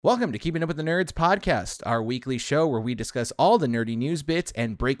Welcome to Keeping Up with the Nerds podcast, our weekly show where we discuss all the nerdy news bits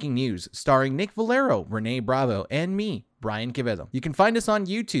and breaking news, starring Nick Valero, Renee Bravo, and me, Brian Quevedo. You can find us on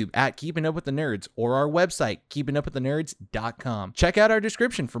YouTube at Keeping Up with the Nerds or our website, keepingupwiththenerd.com. Check out our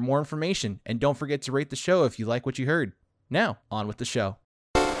description for more information, and don't forget to rate the show if you like what you heard. Now, on with the show.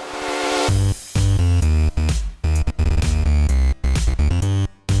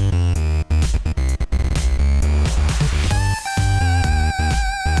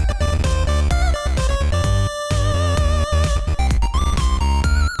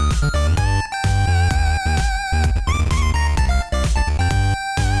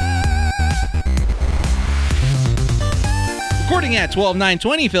 At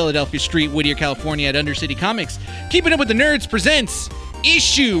 12920 Philadelphia Street, Whittier, California at Undercity Comics, Keeping Up with the Nerds presents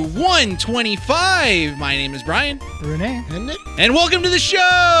issue 125. My name is Brian. Renee. And Nick. And welcome to the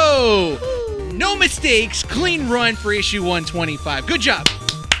show. No mistakes, clean run for issue 125. Good job.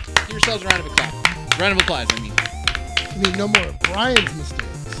 Give yourselves a round of applause. Round of applause, I mean. I mean, no more Brian's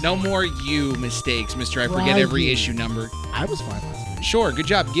mistakes. No more you mistakes, Mr. I forget every issue number. I was fine last week. Sure, good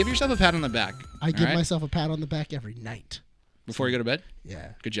job. Give yourself a pat on the back. I give myself a pat on the back every night. Before you go to bed? Yeah.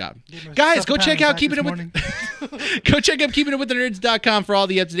 Good job. Guys, go check out Keeping Up with KeepingUpWithTheNerds.com for all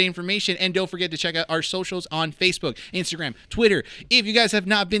the up-to-date information. And don't forget to check out our socials on Facebook, Instagram, Twitter. If you guys have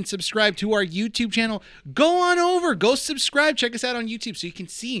not been subscribed to our YouTube channel, go on over. Go subscribe. Check us out on YouTube so you can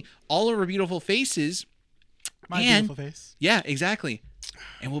see all of our beautiful faces. My beautiful face. Yeah, exactly.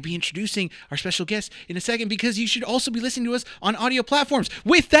 And we'll be introducing our special guest in a second because you should also be listening to us on audio platforms.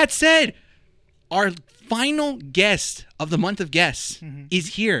 With that said, our final guest of the month of guests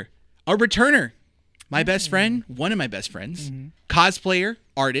is here. A returner. My best friend, one of my best friends, cosplayer,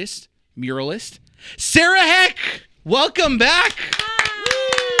 artist, muralist, Sarah Heck. Welcome back.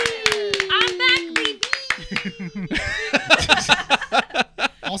 Hi. I'm back, baby.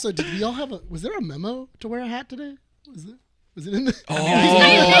 Also, did we all have was there a memo to wear a hat today? Was it in the...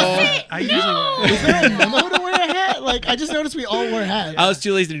 I usually wear. Was there a memo to wear a hat? Like, I just noticed we all wear hats. I was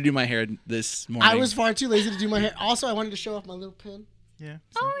too lazy to do my hair this morning. I was far too lazy to do my hair. Also, I wanted to show off my little pin. Yeah.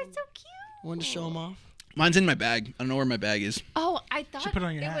 Oh, it's so cute. I wanted to show them off. Mine's in my bag. I don't know where my bag is. Oh, I thought Should put it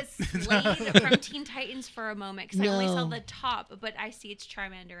on your it hat. was Slade from Teen Titans for a moment because I only saw No. the top, but I see it's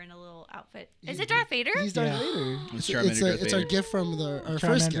Charmander in a little outfit. Is it Darth Vader? He's Darth Yeah. Vader. It's Charmander, Darth It's our Vader. gift from our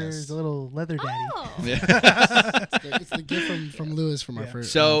first Charmander is guest. a little leather daddy. Oh. It's the gift from Lewis from our Yeah.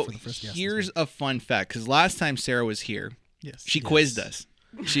 first. So for the first guest. here's a fun fact, because last time Sarah was here, Yes. she quizzed us.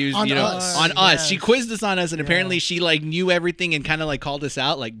 She was, On you know, us. on us. She Yes. quizzed us on us, and Yeah. apparently she like knew everything and kind of like called us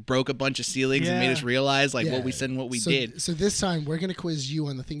out, like broke a bunch of ceilings and made Yeah. us realize like Yeah. what we said and what we so, did. So this time we're gonna quiz you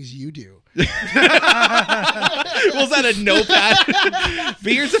on the things you do. Was that a notepad?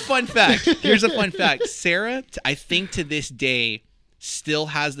 But here's a fun fact. Sarah, I think to this day, still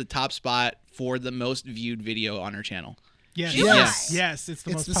has the top spot for the most viewed video on her channel. Yes. Yes. Yes. It's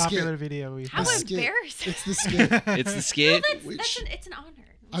the It's most the skit. popular video we've How The had. skit. embarrassing. It's the skit. It's the skit. It's an honor.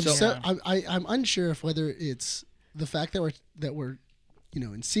 I'm unsure if whether it's the fact that we're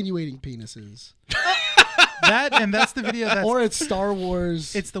insinuating penises, That's the video that's... or it's Star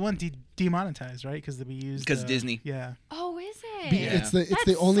Wars. It's the one demonetized, right? Because we used... Because Disney. Yeah. Oh, is it? Yeah. It's the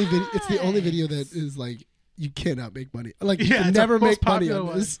That only video. It's the only sucks. video that is like you cannot make money. Like you Yeah, can it's our never most make money popular on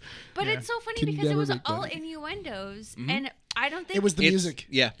one. this. But Yeah. it's so funny Can because it never was make all money. innuendos, and I don't think It was the It's- music.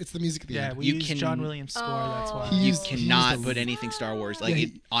 yeah. It's the music at the Yeah, end. we You used can- John Williams' score, that's why. He You used- cannot the- put anything Star Wars. Like Yeah,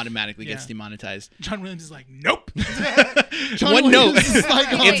 it automatically gets Yeah. demonetized. John Williams is like, nope. John One note. Williams is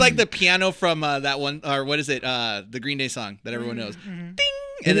like, Okay. It's like the piano from that one, or what is it? The Green Day song that everyone knows. Ding!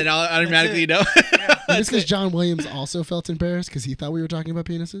 And then automatically, you know. It's because John Williams also felt embarrassed because he thought we were talking about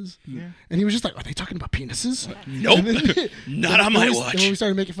penises. Yeah. And he was just like, are they talking about penises? Nope. And then- Not on my and watch. when we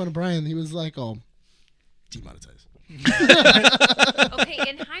started making fun of Brian, he was like, oh, demonetized. okay,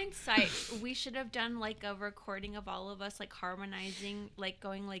 in hindsight, we should have done like a recording of all of us like harmonizing, like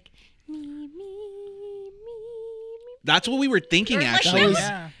going like me, me, me. That's what we were thinking, Or, like, actually. That was,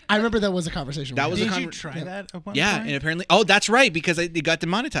 Yeah. I remember that was a conversation. That we was had. a Did you conver- try yeah. that at one Yeah, point? and apparently, oh, that's right, because it got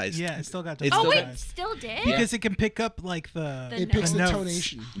demonetized. Yeah, it still got It's Oh still wait, demonetized. still did? Because it can pick up like the The It picks the notes.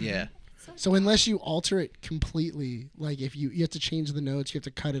 tonation. Yeah. So unless you alter it completely, like if you have to change the notes, you have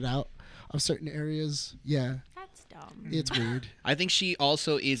to cut it out of certain areas. Yeah, That's dumb. it's weird. I think she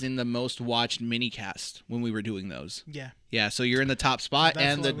also is in the most watched minicast when we were doing those. Yeah. Yeah, so you're in the top spot That's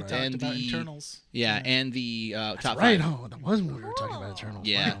and what the we talked and about the internals. yeah, and the top Right. 5. Oh, that was when we were talking about Cool. Eternals.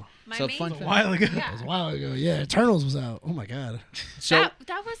 Yeah. Wow. My So main- fun A fact. while ago. That was a while ago. Yeah, Eternals was out. Oh my god. So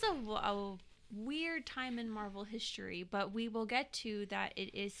that was a weird time in Marvel history, but we will get to that.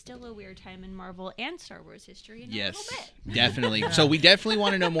 It is still a weird time in Marvel and Star Wars history in a little Yes, bit. definitely. So we definitely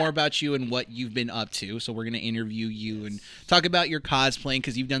want to know more about you and what you've been up to. So we're going to interview you and talk about your cosplaying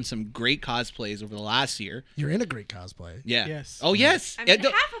because you've done some great cosplays over the last year. You're in a great cosplay. Yeah. Yes. Oh, yes. I'm in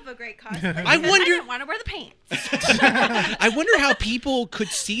half of a great cosplay. I because wonder- I didn't want to wear the pants. I wonder how people could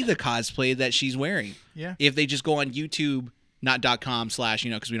see the cosplay that she's wearing Yeah. if they just go on YouTube, not .com/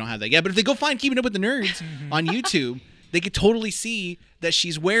 because we don't have that yet. But if they go find Keeping Up with the Nerds on YouTube, they could totally see that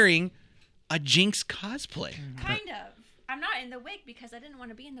she's wearing a Jinx cosplay. Kind of. I'm not in the wig because I didn't want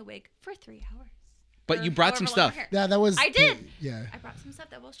to be in the wig for 3 hours. But Or you brought some however long stuff. her hair. Yeah, that was. I did. Yeah. I brought some stuff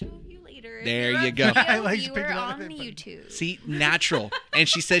that we'll show you later. If There you're you a go. video I like viewer picking up on with it, but- YouTube. See, natural. And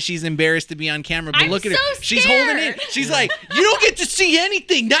she says she's embarrassed to be on camera, but I'm look at her. so She's holding it. scared. She's like, you don't get to see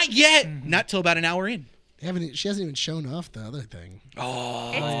anything. Not yet. Not till about an hour in. She hasn't even shown off the other thing.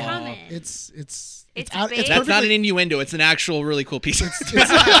 Oh. It's coming. It's It's out. big. It's That's not an perfectly- innuendo. It's an actual really cool piece. Might be an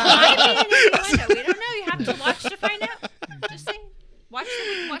innuendo. We don't know. You have to watch to find out. Just saying. Watch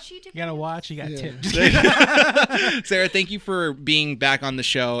YouTube. You gotta watch. You got Yeah. tips. Sarah, thank you for being back on the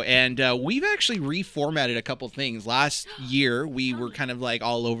show. And we've actually reformatted a couple things. Last year, we were kind of like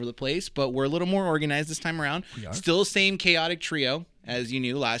all over the place, but we're a little more organized this time around. We are. Still same chaotic trio as you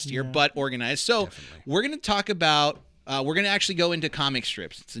knew last year, Yeah. but organized. So Definitely. we're going to talk about. We're going to actually go into comic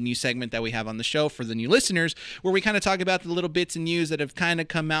strips. It's a new segment that we have on the show for the new listeners where we kind of talk about the little bits and news that have kind of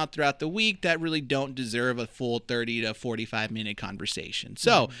come out throughout the week that really don't deserve a full 30 to 45-minute conversation.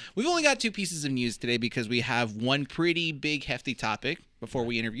 So we've only got 2 pieces of news today because we have one pretty big, hefty topic before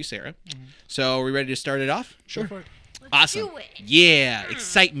we interview Sarah. So are we ready to start it off? Sure. Let's Awesome. do it. Yeah,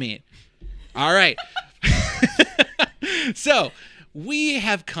 excitement. All right. So we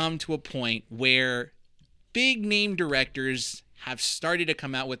have come to a point where big name directors have started to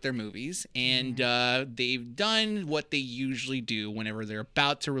come out with their movies, and they've done what they usually do whenever they're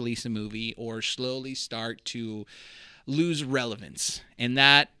about to release a movie or slowly start to lose relevance. And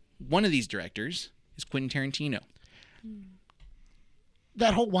that one of these directors is Quentin Tarantino.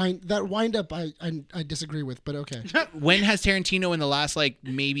 That whole wind up, I disagree with, but okay. When has Tarantino in the last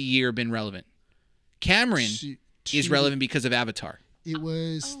maybe year been relevant? Cameron is relevant because of Avatar. It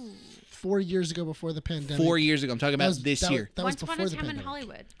was 4 years ago before the pandemic. 4 years ago. I'm talking about this year. That was Once Upon before a the Time in pandemic.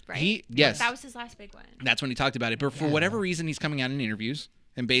 Hollywood, right? Yes. That was his last big one. That's when he talked about it. But for whatever reason, he's coming out in interviews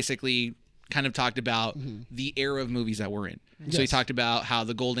and basically kind of talked about the era of movies that we're in. So he Yes. talked about how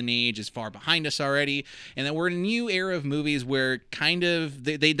the golden age is far behind us already, and that we're in a new era of movies where kind of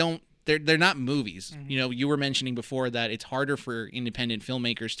they're not movies. You know, you were mentioning before that it's harder for independent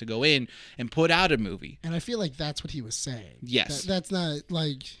filmmakers to go in and put out a movie. And I feel like that's what he was saying. Yes. That's not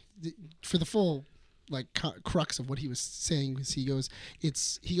like for the full crux of what he was saying was he goes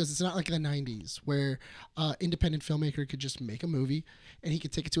it's not like the 90s where independent filmmaker could just make a movie and he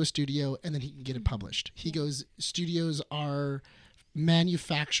could take it to a studio and then he can get it published. He goes, studios are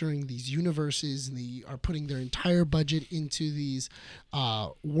manufacturing these universes and they are putting their entire budget into these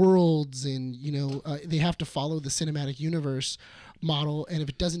worlds, and they have to follow the cinematic universe model, and if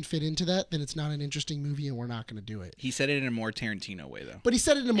it doesn't fit into that, then it's not an interesting movie and we're not going to do it. He said it in a more Tarantino way, though. But he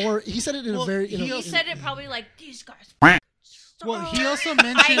said it in a very He said it probably like, these guys. Well, he also I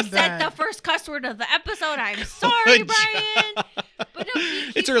mentioned said that. the first cuss word of the episode. I'm sorry, Brian. But no,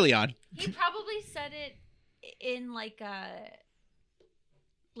 It's early on. he probably said it in like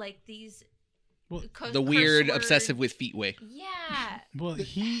these. Well, The weird curse word- obsessive with feet way. Yeah. Well,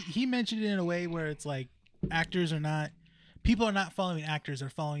 he mentioned it in a way where it's like people are not following actors; they're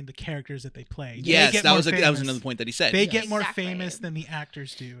following the characters that they play. They Yes, get that more was famous. another point that he said. They get more Exactly. famous than the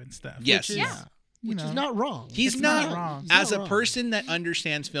actors do and stuff. Yes. which is, Yeah. which is not wrong. He's It's not, not wrong. He's as not a wrong. person that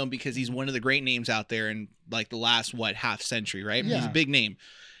understands film because he's one of the great names out there in like the last half century, right? He's Yeah. a big name.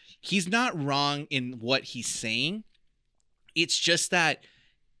 He's not wrong in what he's saying. It's just that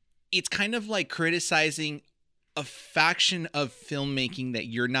it's kind of like criticizing a faction of filmmaking that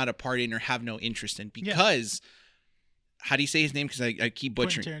you're not a part in or have no interest in because how do you say his name? Because I keep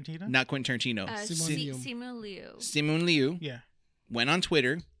butchering. Quentin Tarantino? Not Quentin Tarantino. Simon Liu. Simu Liu. Simon Liu Yeah. went on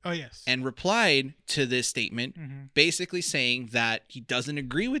Twitter Oh yes. and replied to this statement Mhm. basically saying that he doesn't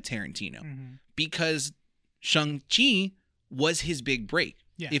agree with Tarantino Mhm. because Shang-Chi was his big break.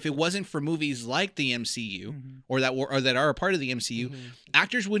 Yeah. If it wasn't for movies like the MCU Mhm. or that are a part of the MCU,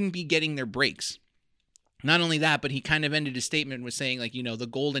 actors wouldn't be getting their breaks. Not only that, but he kind of ended his statement with saying like, the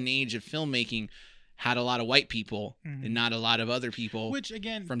golden age of filmmaking had a lot of white people Mhm. and not a lot of other people Which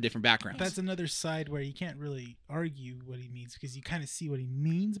again, from different backgrounds. that's another side where you can't really argue what he means because you kind of see what he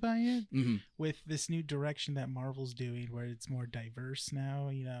means by it hmm with this new direction that Marvel's doing, where it's more diverse now.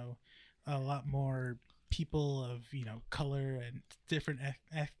 a lot more people of color and different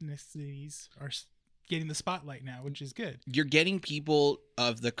ethnicities are getting the spotlight now, which is good. You're getting people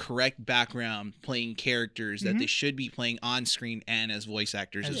of the correct background playing characters that they should be playing on screen and as voice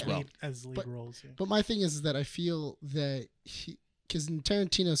actors as well. As lead roles. Yeah. But my thing is that I feel that because in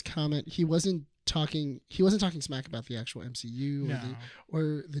Tarantino's comment, he wasn't talking smack about the actual MCU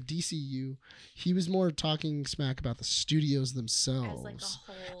or the DCU. He was more talking smack about the studios themselves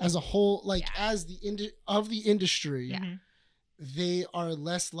as a whole, as the industry. Yeah. They are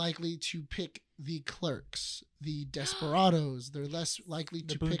less likely to pick the Clerks, the Desperados. They're less likely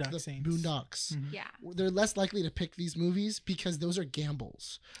to pick the Boondocks. Mm-hmm. Yeah. They're less likely to pick these movies because those are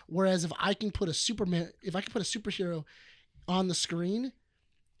gambles. Whereas if I can put a superhero on the screen,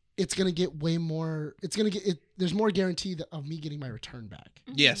 it's gonna get way more. There's more guarantee of me getting my return back.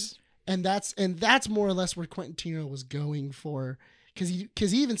 Mm-hmm. Yes. And that's more or less where Quentin Tarantino was going for, because he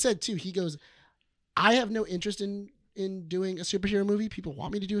even said too. He goes, I have no interest in doing a superhero movie. People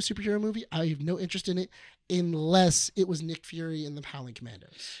want me to do a superhero movie. I have no interest in it unless it was Nick Fury and the Howling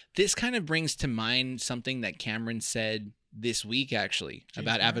Commandos. This kind of brings to mind something that Cameron said this week, actually,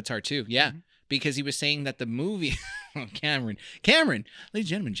 about Avatar 2. Yeah. Mm-hmm. Because he was saying that the movie, Cameron, ladies and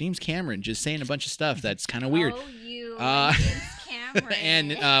gentlemen, James Cameron just saying a bunch of stuff that's kind of weird. Oh, you, James Cameron.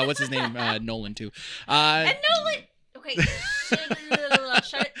 And what's his name? Nolan, too. And Nolan! Okay,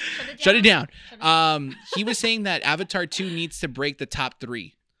 shut it down. He was saying that Avatar 2 needs to break the top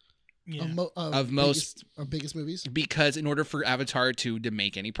 3 of biggest movies, because in order for Avatar 2 to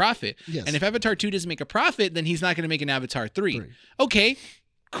make any profit. Yes. And if Avatar 2 doesn't make a profit, then he's not going to make an Avatar 3. Okay,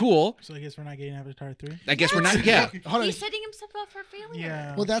 cool. So I guess we're not getting Avatar 3. I guess we're not. Yeah. He's setting himself up for failure.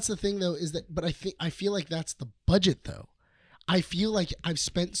 Yeah. Well, that's the thing though, is that, but I feel like that's the budget though. I feel like I've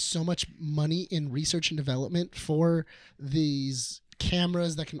spent so much money in research and development for these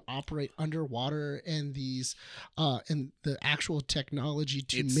cameras that can operate underwater and these and the actual technology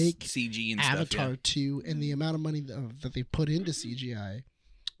to make CG and Avatar stuff, 2 and the amount of money that they put into CGI,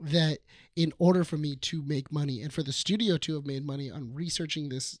 that in order for me to make money and for the studio to have made money on researching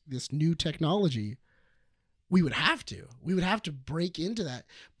this new technology, we would have to break into that.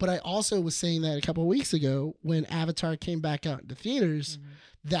 But I also was saying that a couple of weeks ago when Avatar came back out into theaters,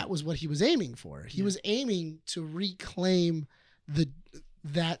 that was what he was aiming for. He was aiming to reclaim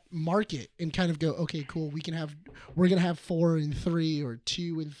that market and kind of go, okay, cool, we're gonna have 4 and 3 or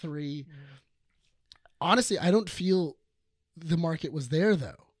 2 and 3. Honestly, I don't feel the market was there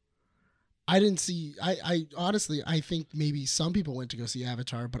though. I didn't see. I honestly, I think maybe some people went to go see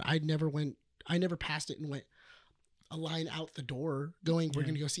Avatar, but I never passed it and went a line out the door going, we're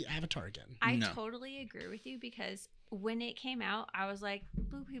going to go see Avatar again. I totally agree with you, because when it came out, I was like,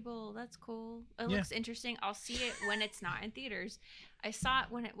 blue people, that's cool. It looks interesting. I'll see it when it's not in theaters. I saw it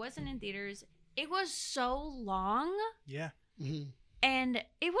when it wasn't in theaters. It was so long. Yeah. Mm-hmm. And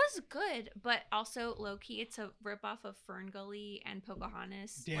it was good, but also low-key, it's a ripoff of Ferngully and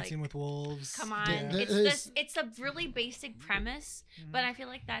Pocahontas. Dancing with Wolves. Come on. It's a really basic premise, but I feel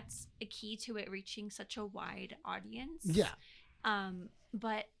like that's a key to it reaching such a wide audience. Yeah.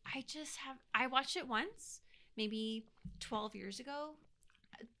 But I watched it once, maybe 12 years ago.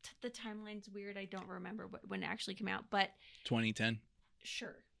 The timeline's weird. I don't remember when it actually came out, but 2010.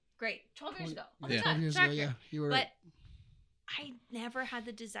 Sure. Great. 12 years ago. Oh, yeah. 12 years ago, yeah. You were right. I never had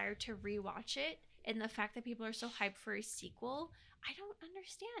the desire to rewatch it, and the fact that people are so hyped for a sequel, I don't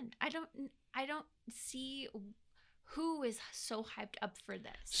understand. I don't see who is so hyped up for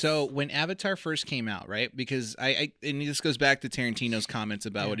this. So when Avatar first came out, right? Because and this goes back to Tarantino's comments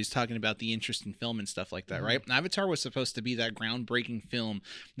about what he's talking about, the interest in film and stuff like that, right? Avatar was supposed to be that groundbreaking film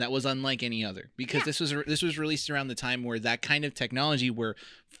that was unlike any other, because this was released around the time where that kind of technology, where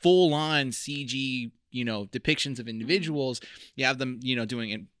full on CG, depictions of individuals, you have them,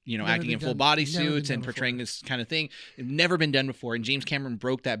 doing it, acting in full body suits and portraying this kind of thing. It's never been done before. And James Cameron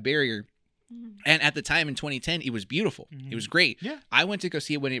broke that barrier. And at the time in 2010, it was beautiful. It was great. Yeah. I went to go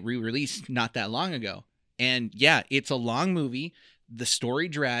see it when it re-released not that long ago. And yeah, it's a long movie. The story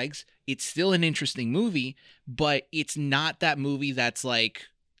drags. It's still an interesting movie, but it's not that movie that's like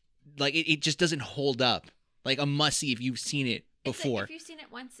it just doesn't hold up. Like a must-see if you've seen it before. If you've seen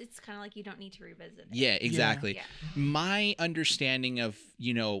it once, it's kind of like you don't need to revisit it. Yeah, exactly. Yeah. My understanding of,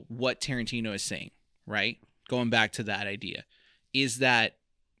 what Tarantino is saying, right? Going back to that idea, is that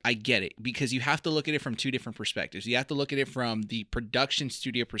I get it, because you have to look at it from two different perspectives. You have to look at it from the production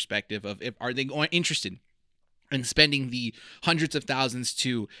studio perspective of, are they interested in spending the hundreds of thousands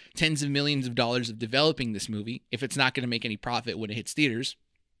to tens of millions of dollars of developing this movie if it's not going to make any profit when it hits theaters?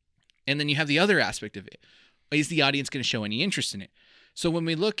 And then you have the other aspect of it. Is the audience going to show any interest in it? So when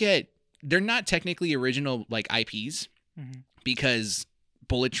we look at they're not technically original like IPs Mhm. because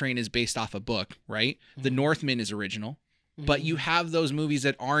Bullet Train is based off a book, right? The Northman is original. But you have those movies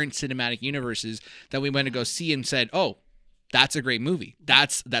that aren't cinematic universes that we went to go see and said, "Oh, that's a great movie.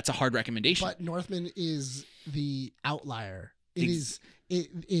 That's a hard recommendation." But Northman is the outlier. Ex-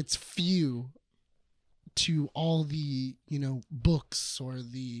 It's few to all the, books or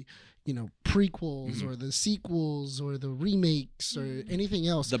the, prequels or the sequels or the remakes or anything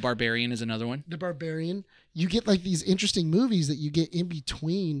else. The Barbarian is another one. The Barbarian. You get like these interesting movies that you get in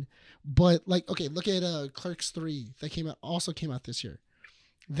between. But like, okay, look at Clerks 3 that came out this year.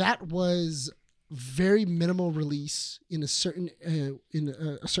 That was very minimal release in a certain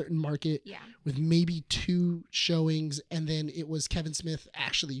market Yeah. with maybe 2 showings, and then it was Kevin Smith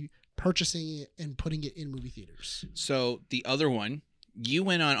actually purchasing it and putting it in movie theaters. So the other one, you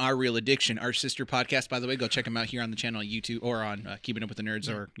went on Our Real Addiction, our sister podcast, by the way. Go check them out here on the channel, YouTube, or on Keeping Up with the Nerds,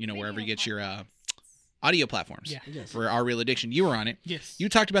 or wherever you get your audio platforms. Yeah. Yes. For Our Real Addiction, you were on it. Yes. You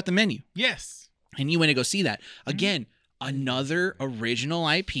talked about The Menu, Yes. and you went to go see that again. Another original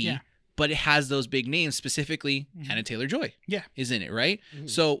IP, Yeah. but it has those big names, specifically Anna Taylor-Joy. Yeah. Is in it, right?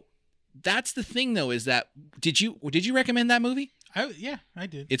 So that's the thing, though, is that did you recommend that movie? I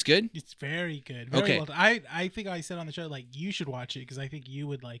did. It's good. It's very good. Very Okay. well done. I think I said on the show, like, you should watch it because I think you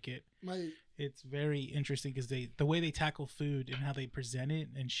would like it. It's very interesting because the way they tackle food and how they present it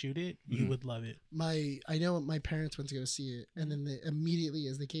and shoot it, you would love it. I know my parents went to go see it, and then immediately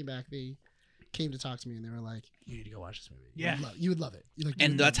as they came back, they came to talk to me and they were like, "You need to go watch this movie. Yeah. You would love it."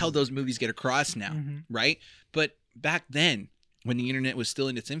 And that's how those movies get across now, Mhm. right? But back then, when the internet was still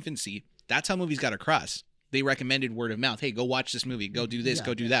in its infancy, that's how movies got across. They recommended word of mouth. Hey, go watch this movie. Go do this. Yeah,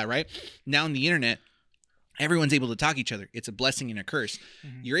 go do that, right? Now on the internet, everyone's able to talk each other. It's a blessing and a curse.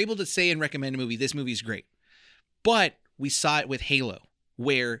 You're able to say and recommend a movie. This movie's great. But we saw it with Halo,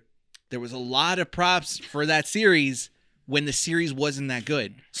 where there was a lot of props for that series when the series wasn't that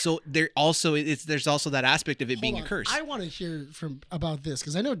good. So there's also that aspect of it being a curse. I want to hear about this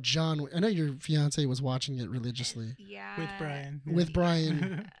because I know your fiance was watching it religiously Yeah. With Brian. with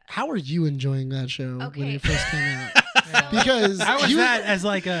Brian. How are you enjoying that show when Okay. it first came out? Because How was you, that as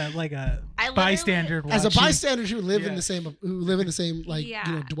like a I literally- bystander? as a watching? bystander who live in Yeah. the same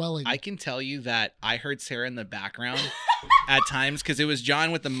Yeah. dwelling. I can tell you that I heard Sarah in the background at times because it was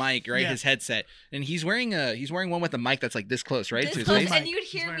John with the mic, right? Yeah. His headset, and he's wearing one with a mic that's like this close, right? This to his close, face. and you'd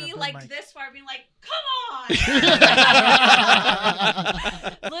He's hear wearing a me boom like mic. this far, being like, "Come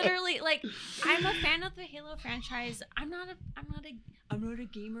on!" Literally, like, I'm a fan of the Halo franchise. I'm not a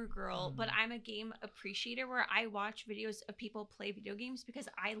gamer girl, but I'm a game appreciator where I watch videos of people play video games because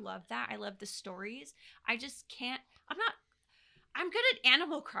I love that. I love the stories. I just can't. I'm good at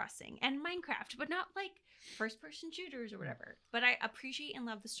Animal Crossing and Minecraft, but not like first-person shooters or whatever. But I appreciate and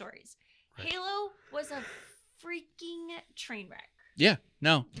love the stories. Right. Halo was a freaking train wreck. Yeah,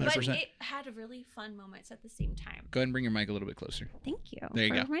 no, But 100%. it had really fun moments at the same time. Go ahead and bring your mic a little bit closer. Thank you There you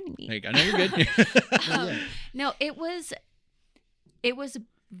for go. reminding me. There you go. No, you're good. Um, no, it was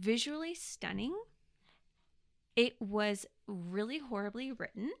visually stunning. It was really horribly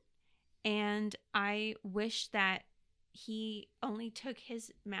written, and I wish that he only took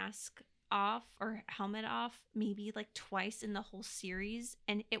his mask off or helmet off maybe like twice in the whole series,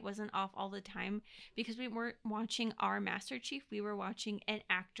 and it wasn't off all the time because we weren't watching our Master Chief. We were watching an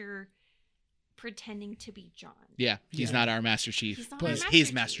actor pretending to be John. Yeah, he's Yeah. not our Master Chief. He's not But our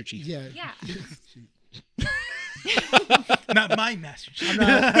He's Master his Chief. Master Chief. Yeah. Yeah. Not my master. I'm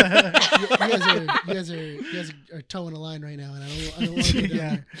not, you guys are towing a line right now, and I don't want to go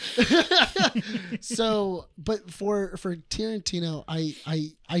down there. So, but for Tarantino,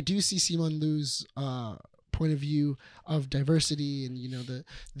 I do see Simon Liu's point of view of diversity, and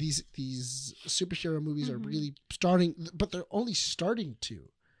these superhero movies are really starting, but they're only starting to.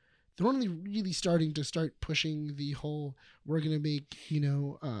 They're only really starting to pushing the whole, we're going to make,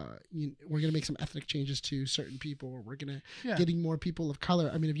 we're going to make some ethnic changes to certain people, or we're going to getting more people of color.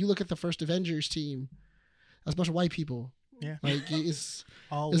 I mean, if you look at the first Avengers team, that's a bunch of white people. Yeah. Like it's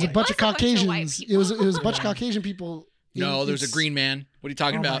All a white. bunch of It was a bunch of white Caucasians. people. It was a bunch of Caucasian people. No, there's a It's- green man. What are you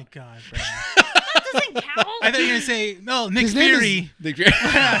talking Oh about? my god, bro. That doesn't count. I thought you were gonna say no, Nick His name is- Fury.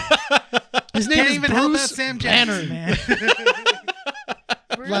 His name Can't is even help Bruce out Sam Banner. Jackson, man.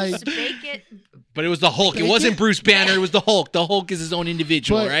 Bruce like- Bacon. But it was the Hulk. It wasn't Bruce Banner. It was the Hulk. The Hulk is his own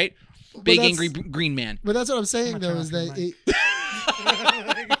individual, But- right? but Big that's- angry green man. But that's what I'm saying, I'm though, not is trying that to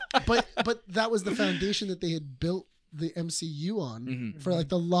but that was the foundation that they had built the MCU on Mhm. for like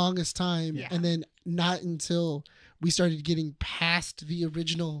the longest time, Yeah. and then not until we started getting past the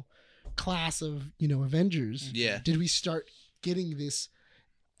original class of Avengers Yeah. did we start getting this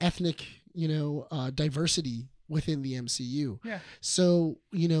ethnic diversity within the MCU. Yeah. So,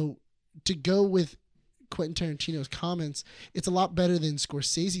 to go with Quentin Tarantino's comments, it's a lot better than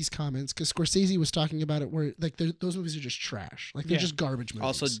Scorsese's comments, because Scorsese was talking about it where like those movies are just trash, like they're just garbage movies.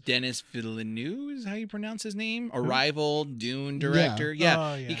 Also, Denis Villeneuve is how you pronounce his name. Arrival, Dune director.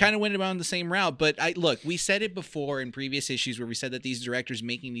 Yeah, he kind of went around the same route. But we said it before in previous issues where we said that these directors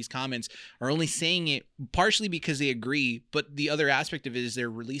making these comments are only saying it partially because they agree, but the other aspect of it is they're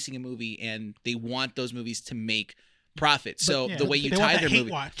releasing a movie and they want those movies to make profit. So the way you tie their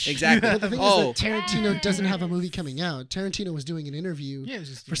movie, exactly. But the thing is that Tarantino doesn't have a movie coming out. Tarantino was doing an interview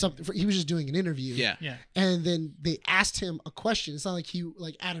for something. He was just doing an interview. Yeah. And then they asked him a question. It's not like he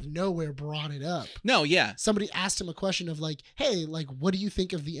out of nowhere brought it up. No, yeah. Somebody asked him a question of like, "Hey, what do you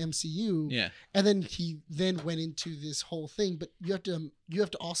think of the MCU?" Yeah. And then he went into this whole thing. But you have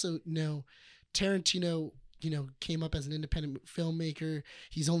to also know, Tarantino, came up as an independent filmmaker.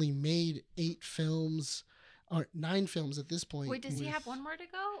 He's only made 8 films. Or 9 films at this point. Wait, does he have one more to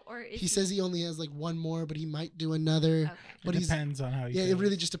go, or he says he only has like one more, but he might do another. Okay. But it depends on how he feels. It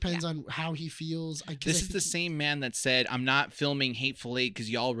really just depends on how he feels. This is the same man that said, "I'm not filming Hateful Eight because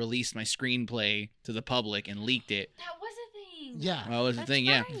y'all released my screenplay to the public and leaked it." That was a thing. Yeah, that was the thing.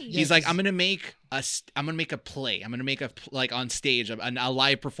 Yeah, he's like, "I'm gonna make a play. I'm gonna make on stage a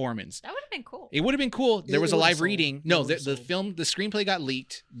live performance." That would have been cool. It would have been cool. There was a live reading. No, the screenplay got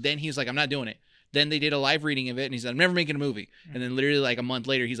leaked. Then he was like, "I'm not doing it." Then they did a live reading of it, and he said, "I'm never making a movie." And then literally like a month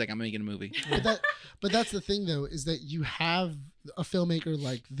later, he's like, "I'm making a movie." But that's the thing, though, is that you have a filmmaker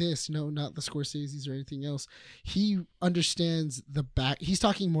like this, not the Scorseses or anything else. He understands the back. He's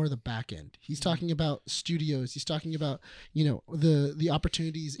talking more of the back end. He's talking about studios. He's talking about the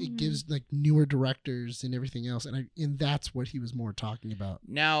opportunities it gives like newer directors and everything else. And that's what he was more talking about.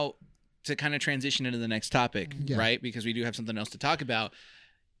 Now, to kind of transition into the next topic, right? Because we do have something else to talk about.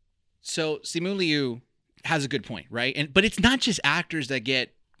 So Simu Liu has a good point, right? But it's not just actors that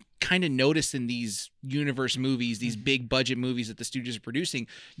get kind of noticed in these universe movies, these big budget movies that the studios are producing.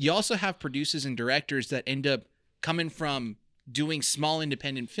 You also have producers and directors that end up coming from doing small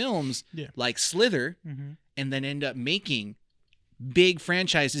independent films like Slither, and then end up making big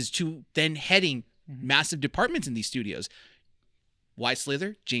franchises to then heading massive departments in these studios. Why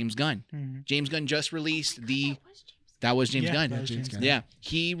Slither? James Gunn. James Gunn just released That was James Gunn. That was James Gunn. Yeah.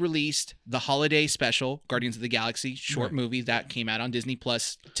 He released the holiday special, Guardians of the Galaxy, short movie that came out on Disney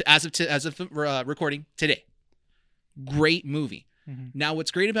Plus as of recording today. Great movie. Now, what's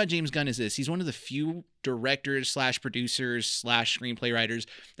great about James Gunn is this. He's one of the few directors / producers / screenplay writers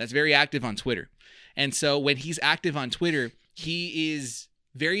that's very active on Twitter. And so when he's active on Twitter, he is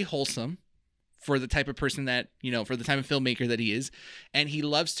very wholesome for the type of person that, for the type of filmmaker that he is. And he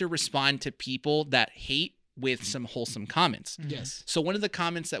loves to respond to people that hate with some wholesome comments. Yes. So one of the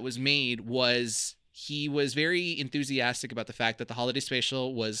comments that was made was he was very enthusiastic about the fact that the holiday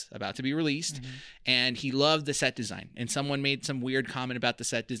special was about to be released, and he loved the set design. And someone made some weird comment about the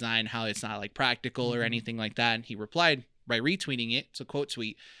set design, how it's not like practical or anything like that. And he replied by retweeting it. It's a quote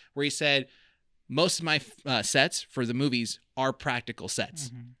tweet where he said, "Most of my sets for the movies are practical sets,"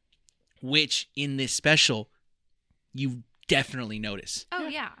 which in this special you definitely notice. Oh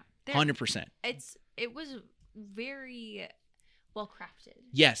yeah, 100%. It was very well crafted.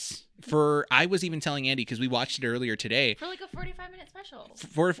 Yes. I was even telling Andy, because we watched it earlier today. For like a 45-minute special.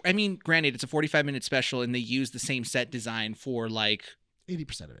 Granted, it's a 45-minute special, and they used the same set design for like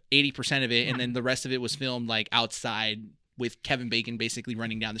 80% of it. 80% of it, and then the rest of it was filmed like outside with Kevin Bacon basically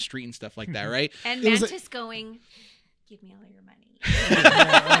running down the street and stuff like that, right? And Mantis going, "Give me all your money."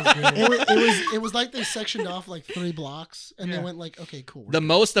 It was like they sectioned off like 3 blocks, and they went like, "Okay, cool." The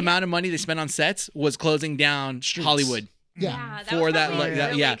most amount of money they spent on sets was closing down Streets. Hollywood. Yeah, for that,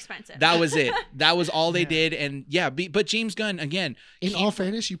 really expensive. That was it. That was all they did, and but James Gunn again. In all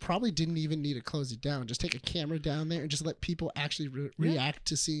fairness, you probably didn't even need to close it down. Just take a camera down there and just let people actually react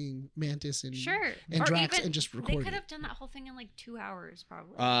to seeing Mantis and Drax, and just record. They could have done that whole thing in like 2 hours,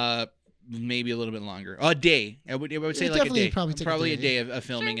 probably. Maybe a little bit longer. A day. I would say like a day. Probably a day of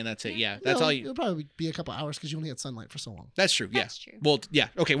filming, and that's it. Yeah, that's all. It'll probably be a couple hours because you only had sunlight for so long. That's true. Yeah. That's true. Well, yeah.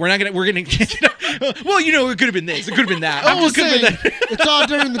 Okay, we're gonna. Well, it could have been this. It could have been that. I was saying, it's all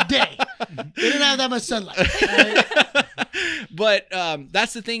during the day. They didn't have that much sunlight. Right? But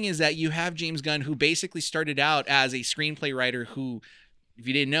that's the thing, is that you have James Gunn, who basically started out as a screenplay writer who, if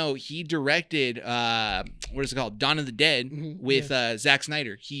you didn't know, he directed what is it called, Dawn of the Dead with Zack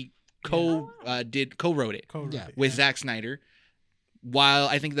Snyder. He co-wrote it with Zack Snyder. While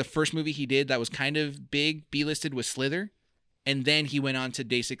I think the first movie he did that was kind of big, B-listed, was Slither. And then he went on to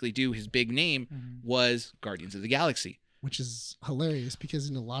basically do his big name was Guardians of the Galaxy. which is hilarious because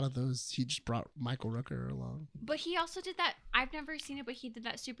in a lot of those he just brought Michael Rooker along. But he also did that. I've never seen it, but he did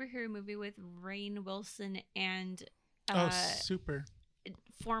that superhero movie with Rainn Wilson and Super.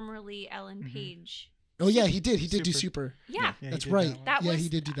 formerly Ellen Page. Oh yeah, he did. He did do Super. Yeah, That's right. That yeah, was, he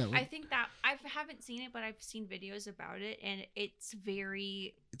did do that one. I think that I haven't seen it, but I've seen videos about it, and it's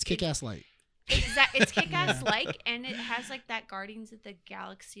very. It's kick-ass light. It's kick-ass like, and it has like that Guardians of the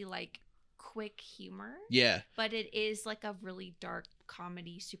Galaxy like quick humor. Yeah. But it is like a really dark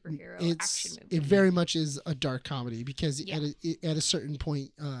comedy superhero action movie. It very much is a dark comedy because at a certain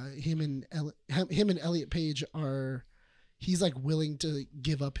point, him and Elliot Page are. He's like willing to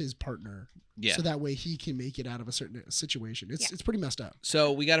give up his partner, so that way he can make it out of a certain situation. It's pretty messed up.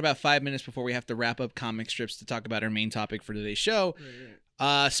 So we got about 5 minutes before we have to wrap up comic strips to talk about our main topic for today's show.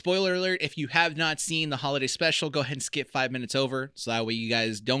 Right. Spoiler alert: if you have not seen the holiday special, go ahead and skip 5 minutes over, so that way you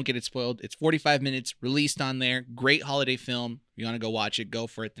guys don't get it spoiled. It's 45 minutes, released on there. Great holiday film. If you want to go watch it, go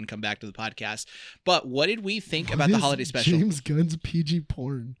for it. Then come back to the podcast. But what did we think about the holiday special? James Gunn's PG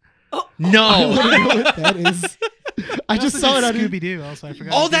porn. Oh no! I don't know what that is. I just saw it on Scooby Doo. Also, I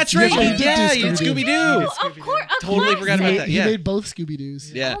forgot. Oh, that's right. Yeah, he did do Scooby Doo. Oh, of course. Totally forgot about that. He Yeah. made both Scooby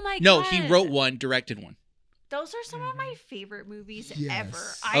Doos. Yeah. Oh my No, God. he wrote one, directed one. Those are some of my favorite movies Yes.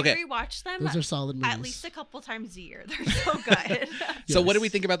 ever. I Okay. rewatch them Those are solid movies. at least a couple times a year. They're so good. So what did we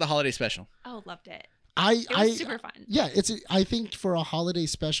think about the holiday special? Oh, loved it. It was super fun. Yeah, I think for a holiday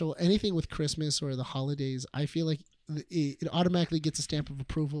special, anything with Christmas or the holidays, I feel like it automatically gets a stamp of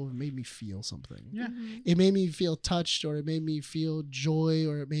approval. It made me feel something. Yeah. It made me feel touched, or it made me feel joy,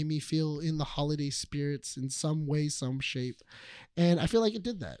 or it made me feel in the holiday spirits in some way, some shape. And I feel like it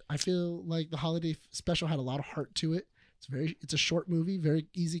did that. I feel like the holiday special had a lot of heart to it. It's a short movie, very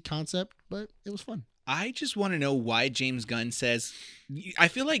easy concept, but it was fun. I just want to know why James Gunn says. I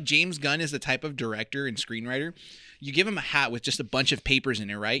feel like James Gunn is the type of director and screenwriter. You give him a hat with just a bunch of papers in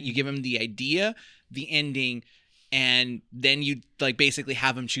it, right? You give him the idea, the ending, and then you like basically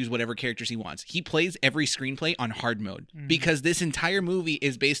have him choose whatever characters he wants. He plays every screenplay on hard mode because this entire movie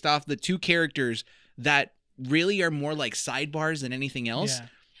is based off the two characters that really are more like sidebars than anything else. Yeah.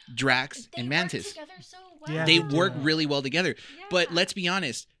 Drax and Mantis. Work together so well. Yeah, They they do. work really well together. Yeah. But let's be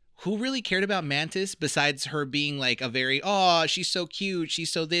honest. Who really cared about Mantis besides her being like a very, she's so cute,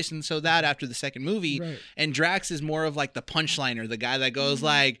 she's so this and so that after the second movie? Right. And Drax is more of like the punchliner, the guy that goes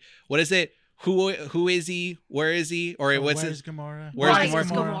like, what is it? Who is he? Where is he? Or what's Where's his? Gamora? Where's Why Gamora?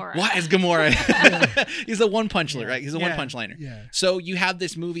 is Gamora? Why is Gamora? He's a one punchler, right? He's a one punchliner. Yeah. So you have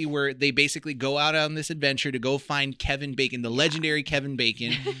this movie where they basically go out on this adventure to go find Kevin Bacon, the legendary Kevin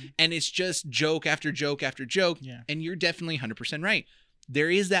Bacon, and it's just joke after joke after joke. Yeah. And you're definitely 100% right.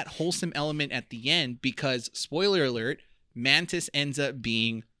 There is that wholesome element at the end because, spoiler alert, Mantis ends up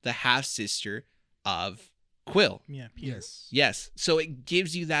being the half-sister of Quill. Yeah. Peter. Yes. So it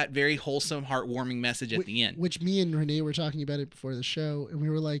gives you that very wholesome, heartwarming message at the end. Which me and Renee were talking about it before the show, and we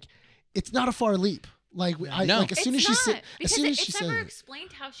were like, it's not a far leap. Like, No. like as soon as she said, because as soon as it's she said never it,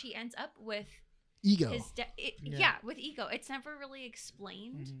 explained how she ends up with ego. his with ego. It's never really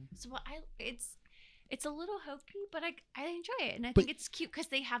explained. So it's a little hokey, but I enjoy it, and I think it's cute because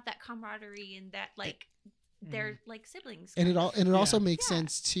they have that camaraderie and that like they're like siblings. And it also makes Yeah.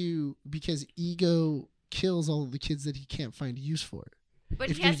 sense too because ego kills all of the kids that he can't find use for. But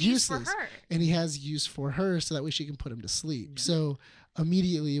if he has they're use for useless, her. And he has use for her, so that way she can put him to sleep. So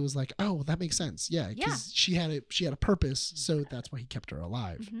immediately it was like, oh, well, that makes sense. Yeah, because she had a purpose, so that's why he kept her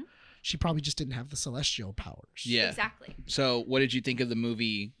alive. Mhm. She probably just didn't have the celestial powers. Yeah. Exactly. So what did you think of the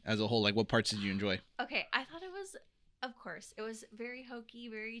movie as a whole? Like, what parts did you enjoy? Okay, I thought it was, of course, it was very hokey,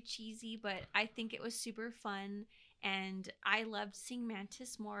 very cheesy, but I think it was super fun. And I loved seeing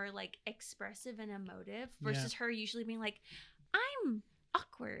Mantis more like expressive and emotive versus her usually being like, I'm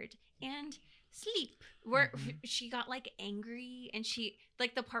awkward and sleep. Where she got like angry and she,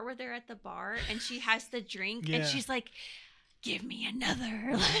 like the part where they're at the bar and she has the drink and she's like, give me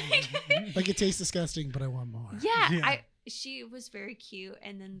another. Like it tastes disgusting, but I want more. Yeah. She was very cute.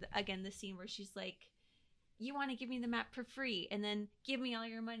 And then again, the scene where she's like, you want to give me the map for free and then give me all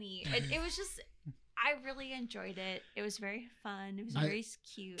your money. It was just, I really enjoyed it. It was very fun. It was very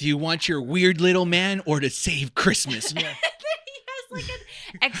cute. Do you want your weird little man or to save Christmas? He has like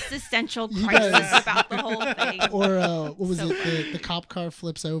an existential You crisis guys- about the whole thing. Or what was So it? The cop car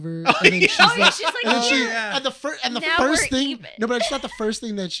flips over, Oh, and then yeah. she's Oh, yeah, like, she's like, and then she, yeah. and the Now first we're thing. even. No, but it's not the first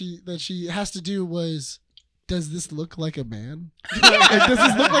thing that she has to do was does this look like a man? Like, does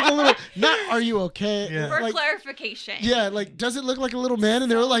this look like a little? Not are you okay? Yeah. For Like, clarification. yeah, like does it look like a little man? And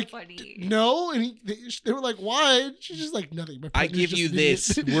they were So like, funny. no, and they were like, why? And she's just like, nothing. My I partner's give just you an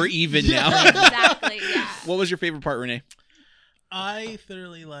this. idiot." We're even Yeah. now. Exactly. Yeah. What was your favorite part, Renee? I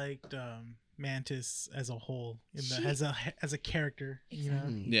thoroughly liked Mantis as a whole, as a character. You know,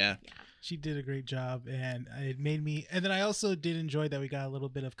 Yeah. she did a great job, and it made me. And then I also did enjoy that we got a little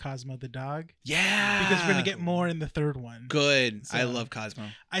bit of Cosmo the dog, Yeah. because we're gonna get more in the third one. Good. I So- love Cosmo.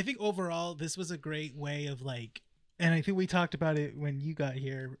 I think overall this was a great way of like, and I think we talked about it when you got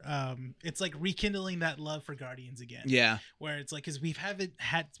here. It's like rekindling that love for Guardians again. Yeah. Where it's like, because we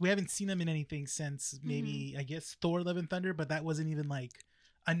haven't seen them in anything since maybe I guess Thor: Love and Thunder, but that wasn't even like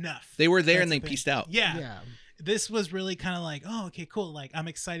enough. They were there That's and they the thing. pieced out. Yeah. Yeah. This was really kind of like, oh, okay, cool. Like, I'm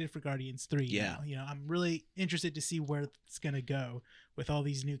excited for Guardians 3. Yeah. Now. You know, I'm really interested to see where it's going to go with all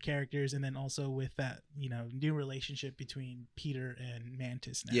these new characters, and then also with that, you know, new relationship between Peter and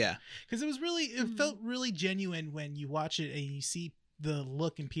Mantis now. Yeah. Because it felt really genuine when you watch it and you see the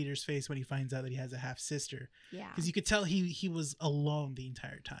look in Peter's face when he finds out that he has a half sister. Yeah. Because you could tell he was alone the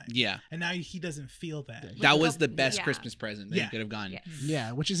entire time. Yeah. And now he doesn't feel that. Yeah. That was the best Yeah. Christmas present that Yeah. you could have gotten. Yes.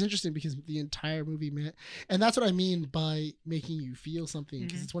 Yeah, which is interesting because the entire movie, man, and that's what I mean by making you feel something.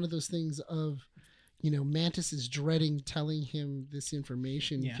 Because Mhm. it's one of those things of, you know, Mantis is dreading telling him this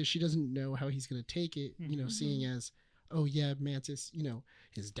information Yeah. because she doesn't know how he's going to take it. You know, Mhm. seeing as, oh yeah, Mantis, you know,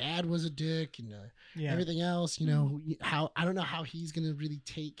 his dad was a dick and Yeah. everything else. You know, how I don't know how he's going to really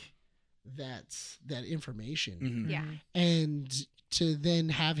take that information. Mhm. Yeah. And to then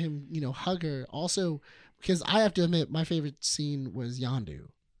have him, you know, hug her. Also, because I have to admit, my favorite scene was Yondu.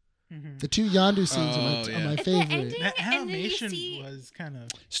 Mhm. The two Yondu scenes Oh, are yeah. my At the favorite. ending- That And then you animation see- was kind of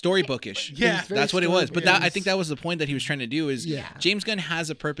Storybookish. Yeah. It was very That's what it was. But that, I storybook. think that was the point that he was trying to do is Yeah. James Gunn has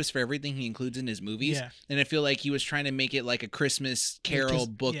a purpose for everything he includes in his movies. Yeah. And I feel like he was trying to make it like a Christmas Carol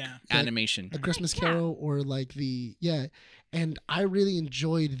just- book Yeah. animation. A Christmas Yeah. Carol or like and I really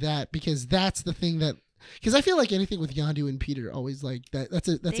enjoyed that because that's the thing that because I feel like anything with Yondu and Peter always like that's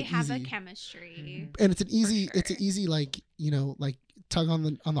They an have easy a chemistry. and it's an easy sure. it's an easy like you know like tug on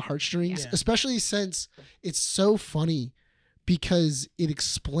the heartstrings, Yeah. especially since it's so funny because it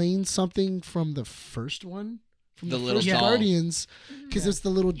explains something from the first one from The the little first doll. Guardians Mhm. because Yeah. it's the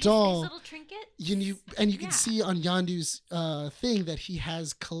little His doll. little trinket. You can Yeah. see on Yondu's thing that he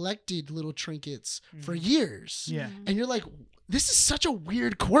has collected little trinkets for Mhm. years. Yeah. Mhm. And you're like, this is such a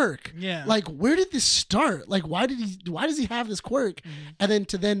weird quirk. Yeah. Like, where did this start? Like, why does he have this quirk? Mhm. And then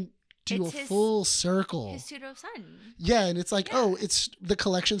to do It's a his- full circle. His pseudo son. Yeah, and it's like, Yeah. oh, it's the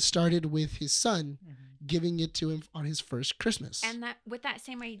collection started with his son Mhm. giving it to him on his first Christmas. And that with that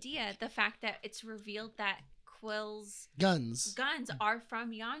same idea, the fact that it's revealed that Quill's Guns. guns are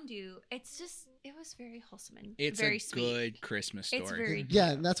from Yondu, it was very wholesome and It's very a sweet. good Christmas story. It's very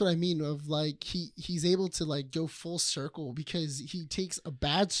Yeah, and that's what I mean of like he's able to like go full circle because he takes a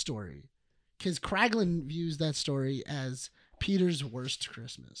bad story. Because Kraglin views that story as Peter's worst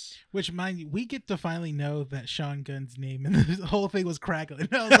Christmas. Which, mind you, we get to finally know that Sean Gunn's name and the whole thing was Kraglin.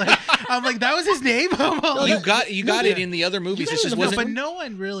 I'm like, that was his name. You got it in the other movies. got It it just in the- wasn't. But no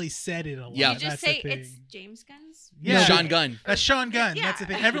one really said it a lot. Yeah. You just That's say the thing. it's James Gunn's. Yeah. Sean Gunn. That's Sean Gunn. Yeah. That's the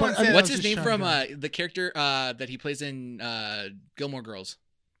thing. Everyone But, said What's it was his name just from Sean Gunn. the character that he plays in Gilmore Girls?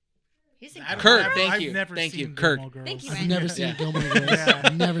 He's in I don't Kurt, know. thank I've you. never Thank seen you, Kurt. Gilmore Girls. Thank you, I've man. never Yeah. seen Gilmore Girls. Yeah.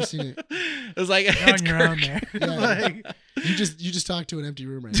 I've never seen it. It was like You're it's on your own Kirk. there. Yeah. Like, You just talked to an empty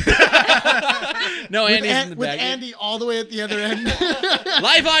room right now. No, with Andy's in the with back. Andy all the way at the other end.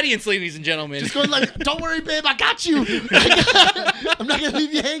 Live audience, ladies and gentlemen. Just going like, don't worry, babe, I got you. I'm not gonna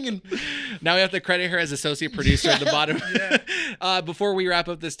leave you hanging. Now we have to credit her as associate producer at the bottom. Yeah. Before we wrap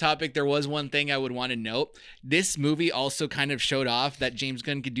up this topic, there was one thing I would want to note. This movie also kind of showed off that James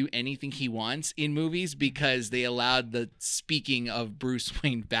Gunn could do anything he wants in movies because they allowed the speaking of Bruce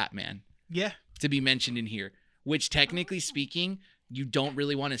Wayne Batman yeah. to be mentioned in here, which technically speaking, you don't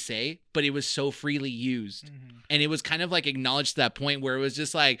really want to say, but it was so freely used. Mhm. And it was kind of like acknowledged to that point where it was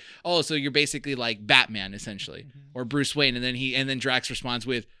just like, oh, so you're basically like Batman essentially, or Bruce Wayne. And then Drax responds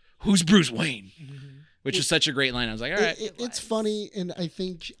with, who's Bruce Wayne? Mhm. Which was such a great line. I was like, all right. It's funny, and I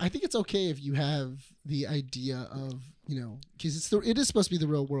think it's okay if you have the idea of because it is supposed to be the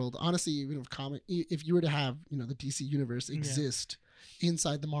real world. Honestly, even if you were to have the DC universe exist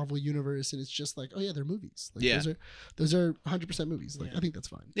inside the Marvel universe, and it's just like, oh yeah, they're movies. Like, Yeah. those are 100% movies. Like Yeah. I think that's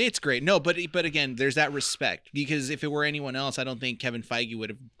fine. It's great. No, but again, there's that respect because if it were anyone else, I don't think Kevin Feige would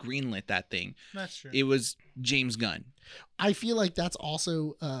have greenlit that thing. That's true. It was James Gunn. I feel like that's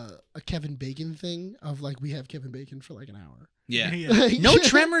also a Kevin Bacon thing of like we have Kevin Bacon for like an hour. Yeah. Yeah. No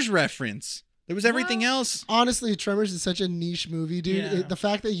Tremors reference. There was everything else. Honestly, Tremors is such a niche movie, dude. Yeah. The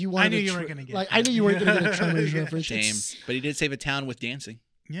fact that you wanted I knew you weren't gonna get I that. knew you weren't going to get a Tremors Yeah. reference. Shame. But he did save a town with dancing.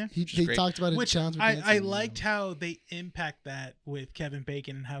 Yeah. They great. talked about it. Which Challenge with I dancing, liked how they impact that with Kevin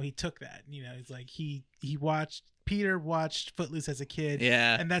Bacon and how he took that. You know, it's like Peter watched Footloose as a kid.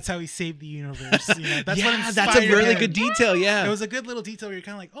 Yeah. And that's how he saved the universe. You know, that's what that's a inspired really him. good detail. Yeah. It was a good little detail where you're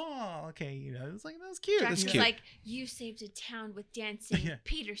kind of like, oh, okay, you know, it was like that was cute. Jackson's cute. like, you saved a town with dancing. Yeah.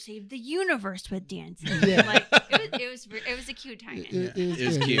 Peter saved the universe with dancing. Yeah. Like it was a cute time. It was It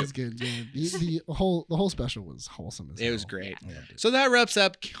was good. cute. It was good. Yeah. The whole special was wholesome. As It was hell. great. I loved it. So that wraps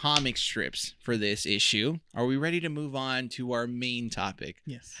up comic strips for this issue. Are we ready to move on to our main topic?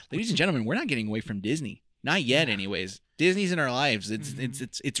 Yes. Ladies and gentlemen, we're not getting away from Disney. Not yet, anyways. Disney's in our lives.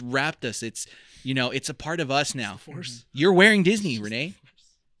 It's wrapped us. It's it's a part of us now. Force. You're wearing Disney, Renee.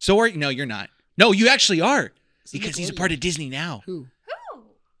 So no, you're not. No, you actually are. It's Because he's a Nickelodeon. part of Disney now. Who? Who?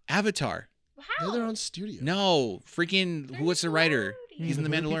 Avatar. They're How? their own studio. No, freaking what's the writer? Nickelodeon. He's in the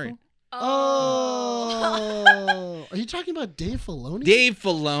Blue Mandalorian. people? Oh, are you talking about Dave Filoni? Dave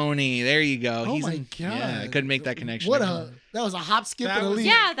Filoni. There you go. Oh He's my in- god! Yeah, I couldn't make that connection. That was a hop, skip, That and a was- leap.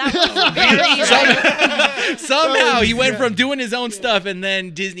 Yeah, that was very. Somehow he went Yeah. from doing his own stuff, and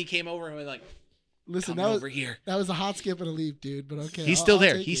then Disney came over and was like, Listen, "Come that was over here." that was a hop, skip, and a leap, dude. But okay, He's I'll- still I'll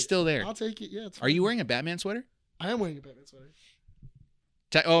there. take He's it. still there. I'll take it. Yeah, it's Are you fine. wearing a Batman sweater? I am wearing a Batman sweater.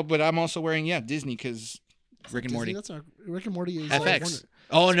 Oh, but I'm also wearing Disney because It's Rick and not Morty. Disney, That's not Rick and Morty is FX. Warner.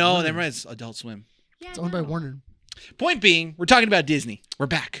 Oh no, Warner. never mind. It's Adult Swim. Yeah, It's owned by no. Warner. Point being, we're talking about Disney. We're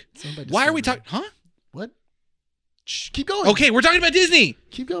back. It's owned by Why are we Discovery. talking? Huh? What? Shh, keep going. Okay, we're talking about Disney.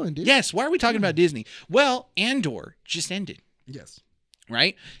 Keep going, dude. Yes. Why are we talking about Disney? Well, Andor just ended, Yes.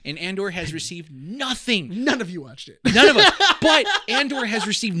 right? And Andor has received nothing. None of you watched it. None of us. But Andor has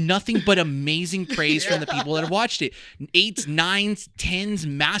received nothing but amazing praise from the people that have watched it. 8s, 9s, 10s,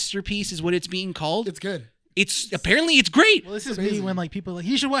 masterpiece is what it's being called. It's good. It's apparently it's great. Well, this is Amazing. me when like people are like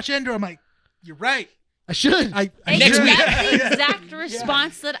you should watch Endor. I'm like, you're right. I should. I Next should. week. That's the Yeah. exact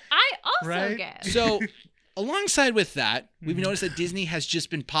response that I also Right? get. So, alongside with that, we've noticed that Disney has just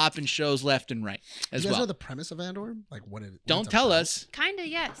been popping shows left and right as you guys know well. the premise of Andor? Like what it? Don't tell us. Kinda,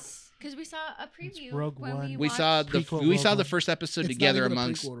 yes, because we saw a preview Rogue when One. we We watched. saw the Prequel we saw Rogue the One. first episode It's not together even a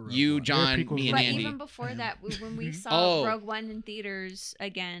amongst prequel to Rogue you, One. John, They're prequel me, to and But Rogue Andy. even before Yeah. that, when we saw Oh. Rogue One in theaters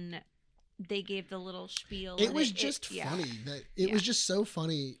again, they gave the little spiel. It and was just yeah. funny that it was just so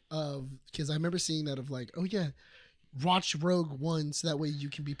funny because I remember seeing that of like, oh yeah, watch Rogue One so that way you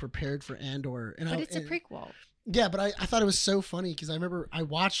can be prepared for Andor. And But I, it's a and- prequel. Yeah, but I thought it was so funny because I remember I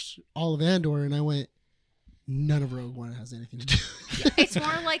watched all of Andor and I went, none of Rogue One has anything to do. It's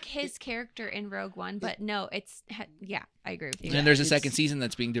more like his character in Rogue One, but no, yeah, I agree with you. And there's a it's- second season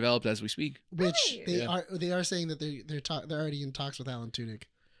that's being developed as we speak. Which Really? they are saying that they're already in talks with Alan Tudyk.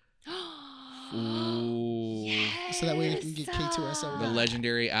 Ooh. So that way they can get K2SO The back.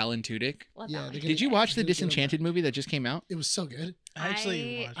 legendary Alan Tudyk. Love Yeah, that one. they're Did you watch the They're gonna Disenchanted movie that just came out? It was so good. I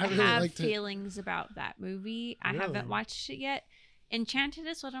actually watched I I really have liked it. feelings about that movie. I haven't Really? watched it yet. Enchanted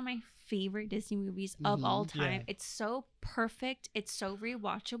is one of my favorite Disney movies of all Mhm, yeah. time. It's so perfect. It's so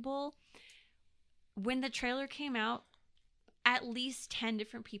rewatchable. When the trailer came out, at least 10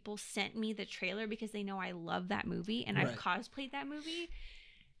 different people sent me the trailer because they know I love that movie and I've Right. cosplayed that movie.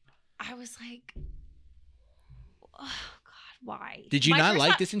 I was like, oh God, why? Did you My not first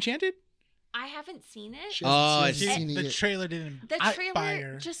like thought- Enchanted? I haven't seen it. She Oh, hasn't I seen it the yet. trailer didn't. The I- trailer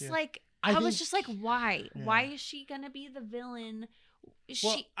Fire, just yeah. like I I was think- just like, why? Yeah. Why is she gonna be the villain?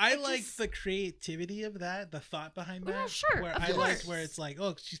 Well, I it like just- the creativity of that, the thought behind that. Well, sure, Where of I liked course. where it's like,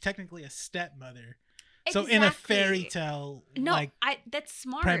 oh, she's technically a stepmother. So in a Exactly. fairy tale, No, like that's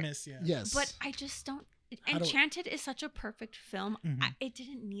smart. premise, yeah. Yes. But I just don't. I don't- Enchanted is such a perfect film. Mhm. It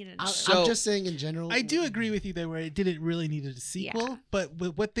didn't need it. So- I'm just saying in general. I do agree with you there, where it didn't really need a sequel, Yeah. but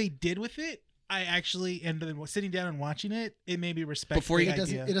with what they did with it, I actually, and then sitting down and watching it, it made me respect Before the you- It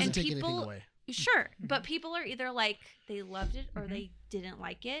doesn't. idea. It doesn't And take anything people- away. Sure, but people are either like they loved it or Mhm. they didn't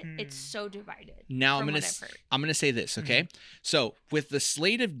like it. It's so divided. Now from I'm what gonna I've heard. I'm gonna say this, okay? So with the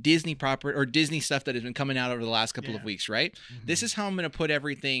slate of Disney proper or Disney stuff that has been coming out over the last couple of Yeah. weeks, right? This is how I'm gonna put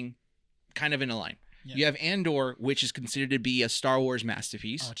everything kind of in a line. Yeah. You have Andor, which is considered to be a Star Wars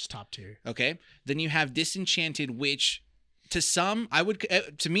masterpiece. Oh, it's top tier. Okay. Then you have Disenchanted, which to some I would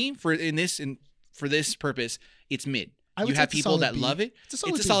to me for this purpose, it's mid. I would You say have it's a people solid that B. love it. It's a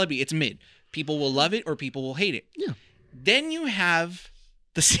solid It's a B. solid B. It's mid. People will love it or people will hate it. Yeah. Then you have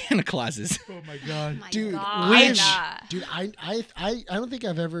the Santa Clauses. Oh my Oh god. my Dude, God. Dude, I don't think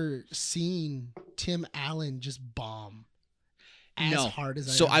I've ever seen Tim Allen just bomb as No. hard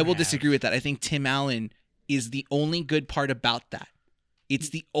as So I I ever will have. disagree with that. I think Tim Allen is the only good part about that. It's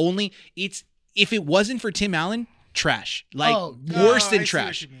the only if it wasn't for Tim Allen, trash. Like Oh, worse I than see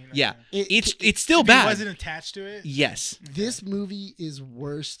trash. what you mean. Yeah. Okay. It's still If he bad. wasn't attached to it. Yes. This movie is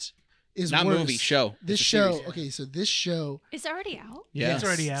worst. Is Not worse. movie, show. This It's a show. series. Okay, so this show. It's already out. Yeah. It's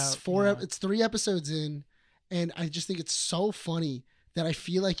already It's out. four. Yeah. It's 3 episodes in, and I just think it's so funny that I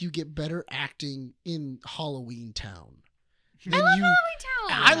feel like you get better acting in Halloween Town. I love Halloween Town.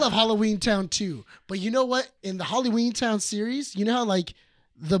 I love Halloween Town too. But you know what? In the Halloween Town series, you know how like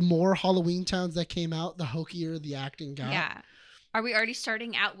the more Halloween Towns that came out, the hokier the acting got. Yeah. Are we already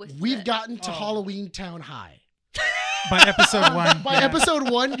starting out with? We've gotten to Oh. Halloween Town High. By episode 1. By yeah. episode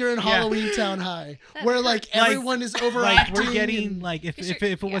 1, you're in Yeah. Halloween Town High, That where like hurts. everyone is Like overacting. we're getting and- like if Cause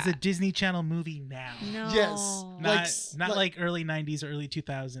it was a yeah. Disney Channel movie now. No. Yes. Not Like- like early 90s or early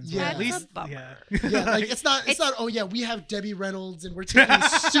 2000s. Yeah. At least That's a bummer. yeah. yeah, like it's not. Oh yeah, we have Debbie Reynolds and we're taking it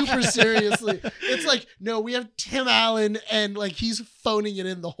super seriously. It's like no, we have Tim Allen and like he's phoning it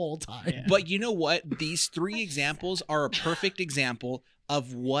in the whole time. Yeah. But you know what? These 3 examples are a perfect example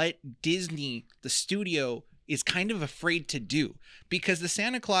of what Disney, the studio, is kind of afraid to do, because the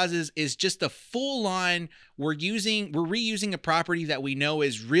Santa Clauses is just a full on we're reusing a property that we know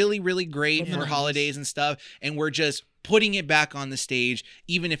is really, really great From the for 90s. holidays and stuff, and we're just putting it back on the stage,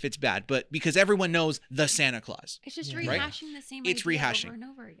 even if it's bad. But because everyone knows the Santa Claus. It's just Yeah. Right? rehashing the same. It's idea rehashing. over and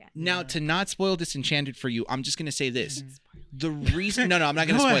over again. Now, Yeah. to not spoil Disenchanted for you, I'm just gonna say this. Mhm. The reason no, I'm not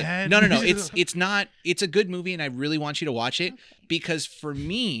gonna Go spoil ahead. it. No. It's not it's a good movie and I really want you to watch it Okay. because for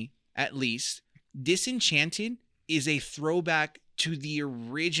me, at least, Disenchanted is a throwback to the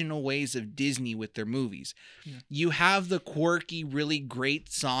original ways of Disney with their movies. Yeah. You have the quirky, really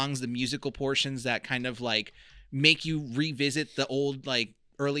great songs, the musical portions that kind of like make you revisit the old like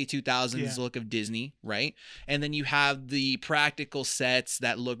early 2000s Yeah. look of Disney, right? And then you have the practical sets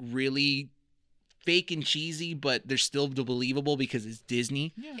that look really fake and cheesy, but they're still believable because it's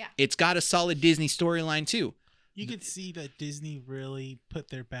Disney. Yeah. It's got a solid Disney storyline too. You could see that Disney really put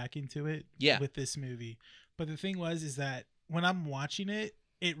their back into it Yeah. with this movie. But the thing is that when I'm watching it,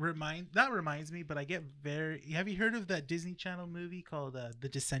 it reminds me, but I get very. Have you heard of that Disney Channel movie called The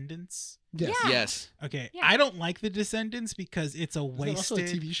Descendants? Yes. Yeah. Yes. Okay, Yeah. I don't like The Descendants because it's a that wasted also a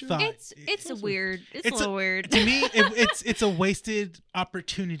TV show? thought. It's weird. It's it's a little weird. To me, it's a wasted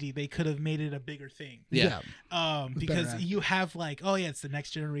opportunity. They could have made it a bigger thing. Yeah. Because Better you have like, oh yeah, it's the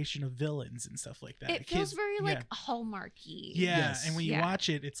next generation of villains and stuff like that. It feels Kids- very yeah. like Hallmarky. Yeah, Yes. and when you Yeah. watch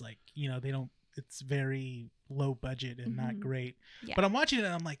it, it's like, they don't. It's very low budget and not Mhm. great. Yeah. But I'm watching it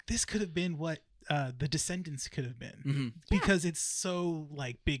and I'm like, this could have been what The Descendants could have been, hmm because it's so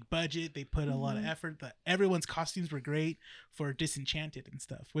like big budget. They put a lot of Mhm. effort. Everyone's costumes were great for Disenchanted and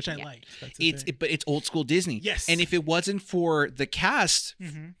stuff, which I Yeah. liked. That's the thing. But it's old school Disney. Yes. And if it wasn't for the cast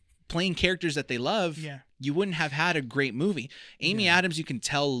Mhm. playing characters that they love, Yeah. you wouldn't have had a great movie. Amy Yeah. Adams, you can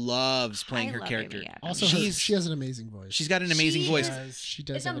tell, loves playing I her love character. Amy Adams. Also, She's- she has an amazing voice. She's got an amazing She voice. Does. She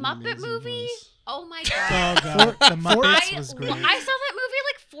does. In have the an Muppet amazing movie? voice. Oh my Oh god. god, the Muppets I, was great. I saw that movie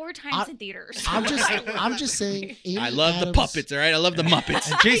like 4 times I- in theaters. I'm just I love I'm that just saying. movie. Amy I love the Adams- puppets, all right? I love the Muppets.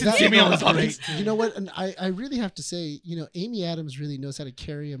 And Jason That- Segel was that- great. You know what? And I really have to say, Amy Adams really knows how to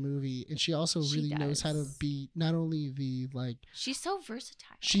carry a movie, and she also She really knows how to does. be not only the like She's so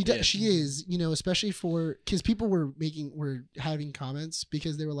versatile. she does, Yeah. she is, especially because people were having comments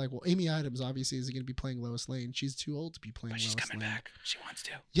because they were like, well, Amy Adams obviously isn't going to be playing Lois Lane. She's too old to be playing But she's Lois coming Lane. back. She wants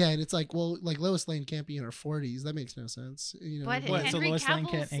to. Yeah, and it's like, well, like Lois Lane can't be in her 40s. That makes no sense. But What, so Henry Lois Lane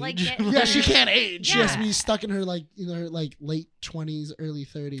Cavill's can't like age? getting yeah, she her- can't age. She has to Yeah. be stuck in her her late 20s, early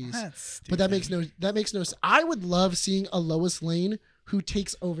 30s. That's But that stupid. makes no sense. I would love seeing a Lois Lane who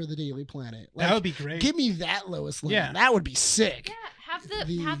takes over the Daily Planet. That would be great. Give me that Lois Lane. Yeah. That would be sick.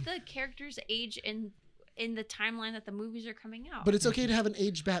 Yeah, have the characters age in the timeline that the movies are coming out. But it's okay to have an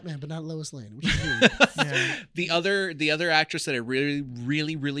aged Batman, but not Lois Lane, which is weird. Yeah. The other actress that I really,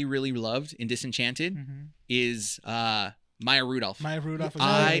 really, really, really loved in Disenchanted Mhm. is Maya Rudolph. Maya Rudolph was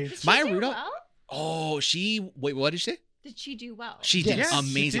I- great. Did she Maya do Rudolph- well? Wait, what did she say? Did she do well? She did Yes, she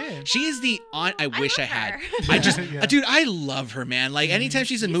amazing. did. She is the aunt I wish I love had. her. I just, Yeah. dude, I love her, man. Like Mhm. anytime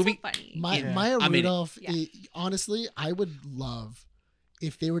she's in She's a movie, so funny. Yeah. Maya I'm in it. Rudolph, Yeah. honestly, I would love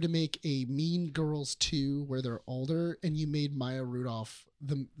if they were to make a Mean Girls 2 where they're older and you made Maya Rudolph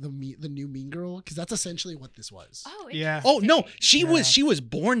the new Mean Girl, because that's essentially what this was. Oh, Yeah. oh no, Yeah. she was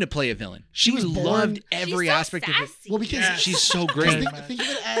born to play a villain. She was born- loved every She's so aspect of it. sassy. Well, because Yeah. She's so because great. think of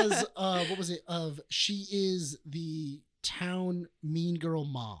it as what was it? She is the town mean girl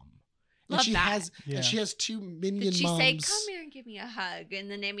mom. And Love she that. has Yeah. and she has 2 minion Did she moms. say, "Come here and give me a hug"? And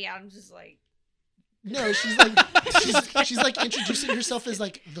then Amy Adams is like, No, she's like she's like introducing herself as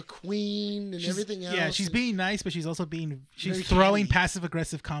like the queen and everything else. Yeah, she's and- being nice, but she's also Very throwing catty. passive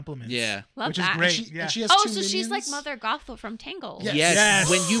aggressive compliments. Yeah. Love which that. is great. And she, yeah. and she has Oh, two so she's like minions. Mother Gothel from Tangled. Yes. Yes.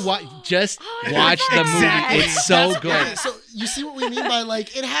 When you just Oh, I watch love the that. movie, it's so Yeah, good. so you see what we mean by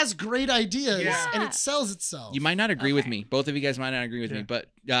like it has great ideas Yeah. and it sells itself. You might not agree with Okay. me. Both of you guys might not agree with me, Yeah.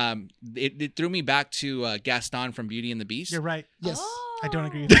 but it threw me back to Gaston from Beauty and the Beast. You're right. Yes. I don't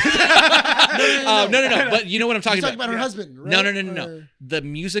agree with No, that. No. But you know what I'm talking You're talking about. about her husband, right? No. Or- The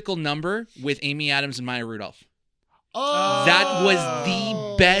musical number with Amy Adams and Maya Rudolph. Oh, That was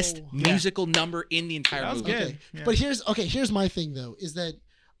the best musical number in the entire That was movie. good. Okay, Yeah. but here's my thing though, is that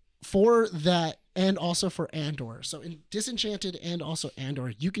for that and also for Andor, so in Disenchanted and also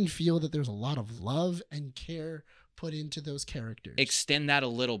Andor, you can feel that there's a lot of love and care put into those characters. Extend that a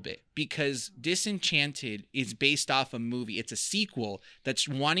little bit because Disenchanted is based off a movie. It's a sequel that's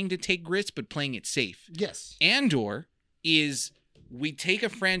wanting to take risks but playing it safe. Yes. Andor is we take a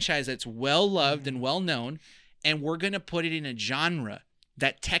franchise that's well loved and well known, and we're going to put it in a genre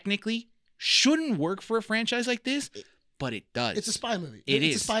that technically shouldn't work for a franchise like this, but it does. It's a spy movie. It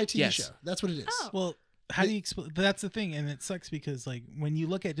it's is, a spy TV yes. show. That's what it is. Oh. Well, how do you explain? That's the thing, and it sucks because like when you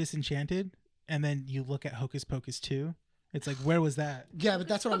look at Disenchanted and then you look at Hocus Pocus 2, it's like where was that? Yeah, but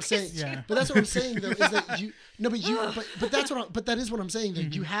that's what I'm saying. Yeah. But that's what I'm saying though is that but that is what I'm saying though.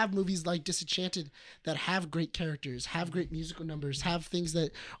 You have movies like Disenchanted that have great characters, have great musical numbers, have things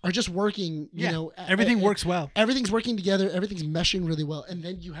that are just working, you know, everything works well. Everything's working together, everything's meshing really well, and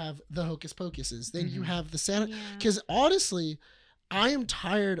then you have the Hocus Pocuses, then you have the Santa. Yeah. Because honestly, I am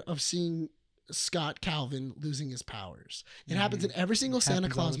tired of seeing Scott Calvin losing his powers. It happens in every single Santa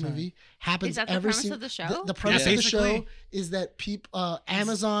Happens all Claus the time. movie. Happens Is that the every premise sing- of the show? The premise Yeah, of the show basically. is that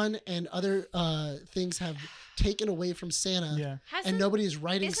Amazon and other things have taken away from Santa, Yeah. and nobody is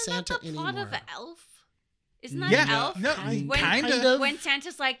writing Isn't Santa that the plot anymore. of Elf? Isn't that Yeah. Elf? No, Kind- when, kind kind of. of. when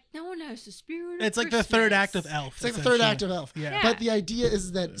Santa's like, no one knows the spirit of It's like the third act of Christmas." Elf. It's like the third act of essentially. Elf. Yeah. Yeah. But the idea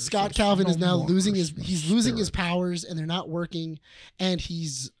is that Scott there's Calvin is no now more losing Christmas he's losing his spirit. powers, and they're not working, and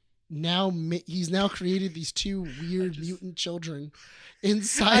he's now created these two weird mutant children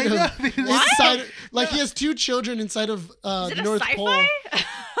inside I of know. inside like he has two children inside of Is the it a North sci-fi? Pole.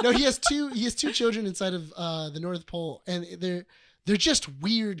 No, he has two children inside of the North Pole, and they're just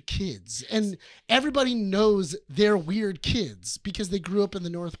weird kids, and everybody knows they're weird kids because they grew up in the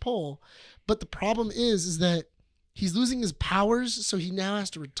North Pole. But the problem is that he's losing his powers, so he now has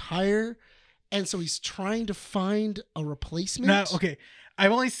to retire, and so he's trying to find a replacement. No, okay.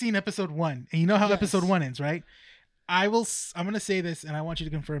 I've only seen episode 1, and you know how Yes. episode 1 ends, right? I'm going to say this, and I want you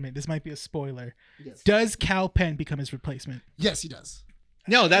to confirm it. This might be a spoiler. Yes. Does Cal Penn become his replacement? Yes, he does.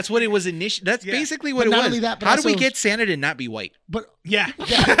 No, that's what it was initially. That's Yeah. basically what But it not was. only that, but How do we also- get Santa to not be white? But Yeah.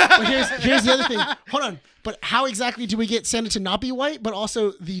 yeah, but here's the other thing. Hold on. But how exactly do we get Santa to not be white, but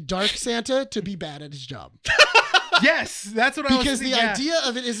also the dark Santa to be bad at his job? Yes, that's what I was Because the yeah. idea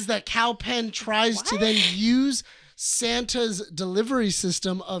of it is that Cal Penn tries to then use Santa's delivery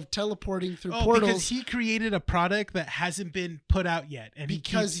system of teleporting through Oh, portals because he created a product that hasn't been put out yet, and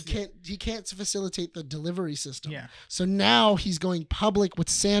because he he can't facilitate the delivery system. Yeah. So now he's going public with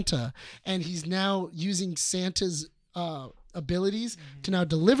Santa, and he's now using Santa's abilities to now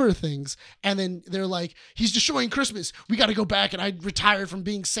deliver things. And then they're like, he's destroying Christmas. We got to go back. And I retired from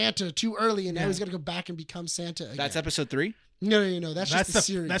being Santa too early, and now Yeah. he's got to go back and become Santa again. That's episode 3. No. That's just the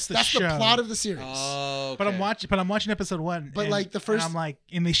series. that's the the show. plot of the series. Oh, But I'm watching episode 1. But, and- like, the first- and I'm like,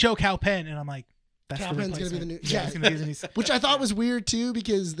 and they show Cal Penn, and I'm like, that's Cal the Penn's gonna be the replacement. new- yeah. it's gonna be the new. Which I thought was weird too,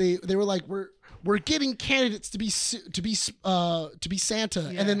 because they were like, we're getting candidates to be Santa,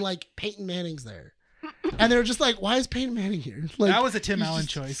 Yeah. and then like Peyton Manning's there, and they're just like, why is Peyton Manning here? Like, that was a Tim he's Allen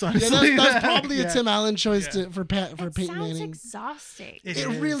just- choice. Yeah, Honestly, that's probably Yeah. a Tim Allen choice Yeah. for It Peyton sounds Manning. exhausting. It It is.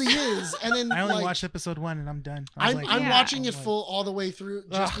 really is. And then I only like, watched episode 1, and I'm done. I was I'm like, Yeah. watching it I'm like- full all the way through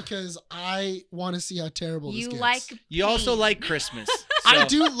just Ugh. because I want to see how terrible You this gets. like You also pain. like Christmas. I so-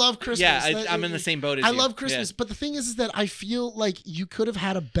 do love Christmas. Yeah, That- I'm in the same boat as I you. love Christmas, but the thing is that I feel like you could have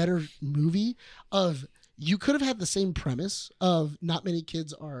had a better movie of. You could have had the same premise of not many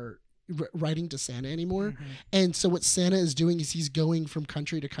kids are writing to Santa anymore, Mhm. and so what Santa is doing is he's going from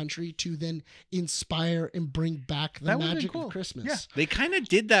country to country to then inspire and bring back the That would've been magic cool. of Christmas. Yeah. They kind of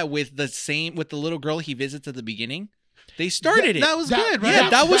did that with the little girl he visits at the beginning. They started it. That was good, right? Yeah,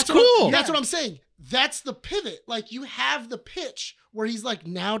 that was that's what- cool. that's what I'm saying. That's the pivot. Like you have the pitch where he's like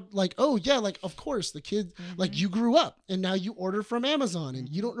now like, oh yeah, like of course the kid like you grew up and now you order from Amazon and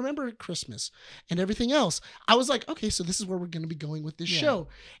you don't remember Christmas and everything else. I was like, okay, so this is where we're gonna be going with this Yeah. show.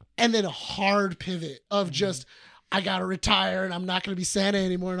 And then a hard pivot of just I gotta retire and I'm not gonna be Santa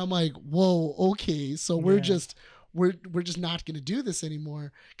anymore. And I'm like, whoa, okay, so we're just not gonna do this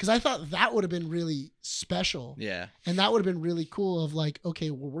anymore. Because I thought that would have been really special. Yeah. And that would have been really cool of like,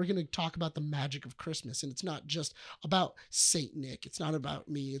 okay, well, we're gonna talk about the magic of Christmas, and it's not just about Saint Nick. It's not about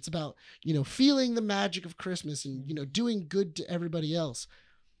me. It's about, feeling the magic of Christmas and doing good to everybody else.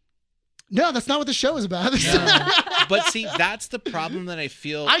 No, that's not what the show is about. No. But see, that's the problem that I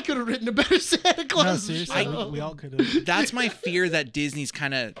feel. I could have written a better Santa Claus. No, seriously, show. we all could have. That's my fear that Disney's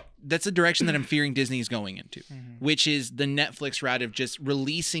that's the direction that I'm fearing Disney's going into, which is the Netflix route of just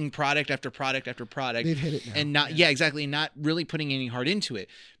releasing product after product after product. They've hit it now. And exactly, not really putting any heart into it.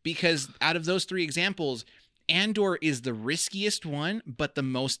 Because out of those 3 examples, Andor is the riskiest one, but the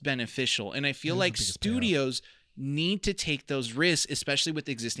most beneficial. And I feel like studios need to take those risks, especially with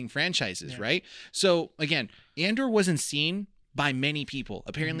existing franchises, right? So again, Andor wasn't seen by many people.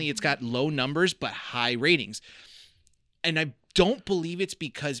 Apparently it's got low numbers but high ratings. And I don't believe it's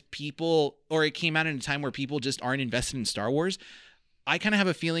because it came out in a time where people just aren't invested in Star Wars. I kind of have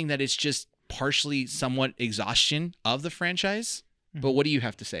a feeling that it's just partially somewhat exhaustion of the franchise. But what do you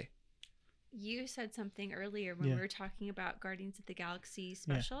have to say? You said something earlier when we were talking about Guardians of the Galaxy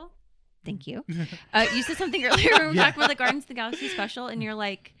special. Thank you. You said something earlier when we were talking about the Guardians of the Galaxy special, and you're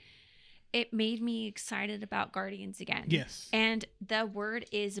like, it made me excited about Guardians again. Yes. And the word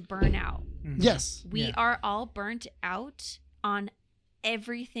is burnout. Yes. We are all burnt out on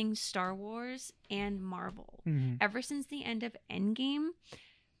everything Star Wars and Marvel. Ever since the end of Endgame,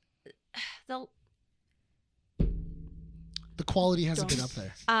 the quality hasn't been up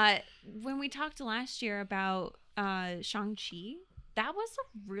there. When we talked last year about Shang-Chi, that was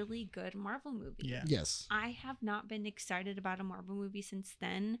a really good Marvel movie. Yeah. Yes. I have not been excited about a Marvel movie since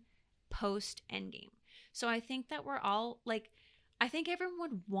then, post Endgame. So I think that we're all like, I think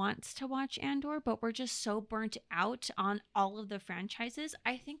everyone wants to watch Andor, but we're just so burnt out on all of the franchises.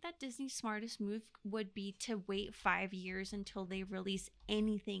 I think that Disney's smartest move would be to wait 5 years until they release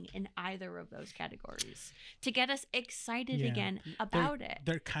anything in either of those categories to get us excited again about it.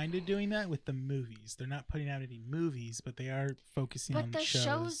 They're kind of doing that with the movies. They're not putting out any movies, but they are focusing on the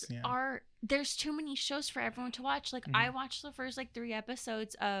shows. There's too many shows for everyone to watch. Like I watched the first 3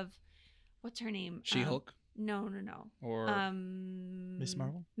 episodes of, what's her name? She-Hulk? No. Or Miss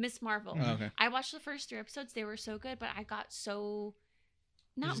Marvel? Miss Marvel. Oh, okay. I watched the first 3 episodes. They were so good, but I got so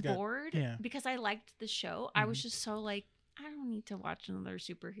bored because I liked the show. I was just so like, I don't need to watch another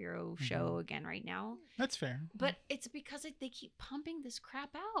superhero show again right now. That's fair. But it's because they keep pumping this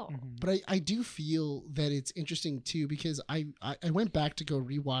crap out. But I do feel that it's interesting too, because I went back to go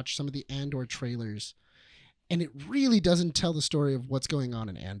rewatch some of the Andor trailers, and it really doesn't tell the story of what's going on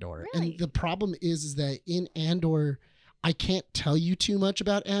in Andor. Really? And the problem is that in Andor, I can't tell you too much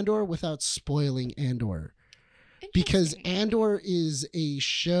about Andor without spoiling Andor. Because Andor is a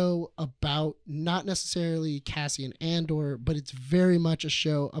show about not necessarily Cassian Andor, but it's very much a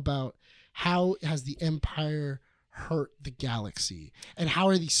show about how has the Empire hurt the galaxy, and how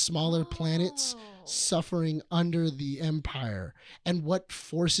are these smaller planets suffering under the Empire, and what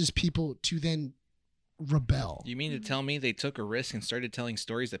forces people to then rebel. You mean to tell me they took a risk and started telling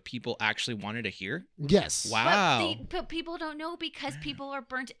stories that people actually wanted to hear? Yes. Wow. But people don't know because people are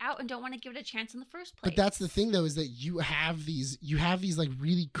burnt out and don't want to give it a chance in the first place. But that's the thing, though, is that you have these like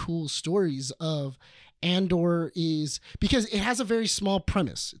really cool stories of Andor, is because it has a very small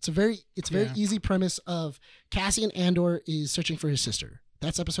premise. It's a very easy premise of Cassian Andor is searching for his sister.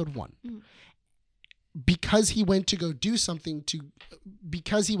 That's episode 1. Because he went to go do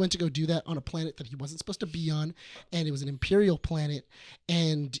that on a planet that he wasn't supposed to be on, and it was an Imperial planet,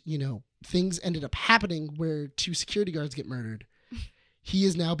 and things ended up happening where 2 security guards get murdered. He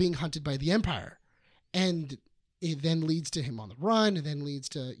is now being hunted by the Empire, and it then leads to him on the run, and then leads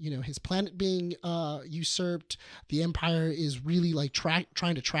to his planet being usurped. The Empire is really like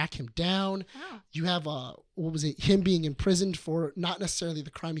trying to track him down. Wow. You have him being imprisoned for not necessarily the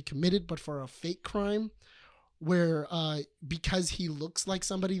crime he committed, but for a fake crime, where because he looks like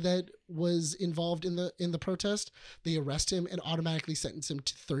somebody that was involved in the protest, they arrest him and automatically sentence him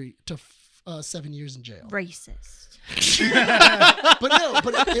to 7 years in jail. Racist. but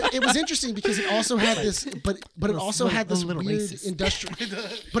it was interesting because it also had this, but it also had this weird industrial,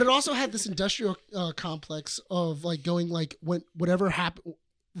 but it also had this industrial complex of like going like when whatever happened,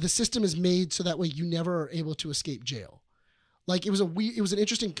 the system is made so that way you never are able to escape jail. Like it was an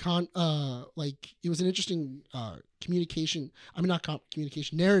interesting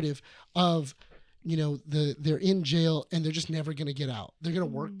narrative of, they're in jail and they're just never going to get out. They're going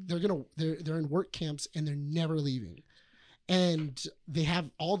to work. They're in work camps and they're never leaving. And they have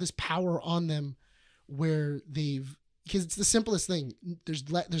all this power on them where because it's the simplest thing.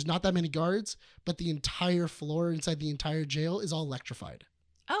 There's not that many guards, but the entire floor inside the entire jail is all electrified.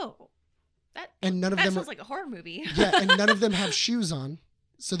 Oh, and none of that them sounds like a horror movie. Yeah, and none of them have shoes on,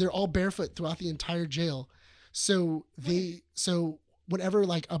 so they're all barefoot throughout the entire jail. So whenever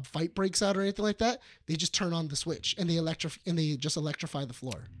like a fight breaks out or anything like that, they just turn on the switch and they just electrify the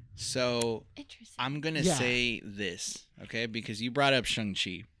floor. So I'm gonna say this, okay, because you brought up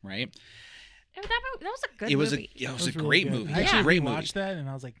Shang-Chi, right? That was a good movie. It was a really great good. movie. I It's a actually great movie. watched that and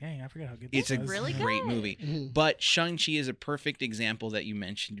I was like, dang, I forgot how good It's that a was. really great good. movie. Mm-hmm. But Shang-Chi is a perfect example that you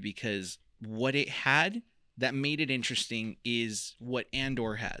mentioned because what it had that made it interesting is what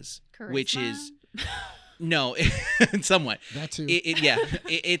Andor has, which is no, somewhat. That too.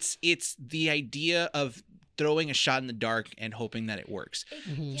 It's the idea of throwing a shot in the dark and hoping that it works.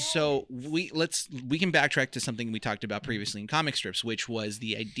 Mhm. So we can backtrack to something we talked about previously in comic strips, which was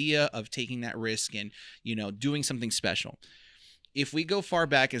the idea of taking that risk and, doing something special. If we go far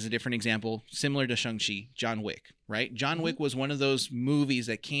back as a different example, similar to Shang-Chi, John Wick, right? John Wick was one of those movies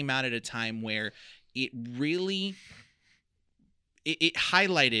that came out at a time where it really it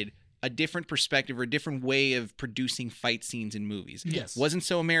highlighted a different perspective or a different way of producing fight scenes in movies. Yes. Wasn't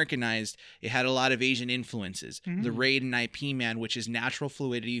so Americanized. It had a lot of Asian influences. Mhm. The Raid and IP Man, which is natural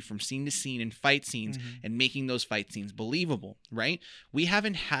fluidity from scene to scene in fight scenes and making those fight scenes believable, right? We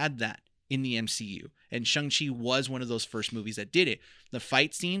haven't had that in the MCU. And Shang-Chi was one of those first movies that did it. The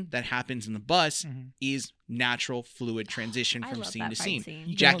fight scene that happens in the bus is natural, fluid transition I from love scene that to fight scene. scene. You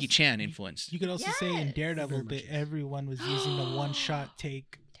can Jackie also- Chan influenced. You could also say in Yes. Daredevil Very that much. everyone was using the one-shot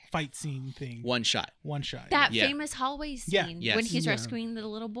take fight scene thing. One shot. One shot. That Yeah. famous hallway Yeah. scene Yes. when he's Yeah. rescuing the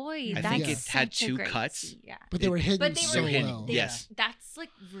little boy. I That's think it had such a 2 great cuts. scene, Yeah. But they were hidden But they so were hidden. well. Yes. That's like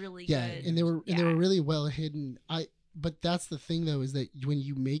really Yeah, good. and they were Yeah. really well hidden. But that's the thing though, is that when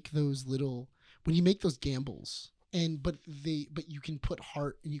you make those gambles but you can put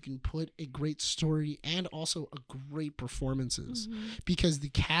heart and you can put a great story and also a great performances because the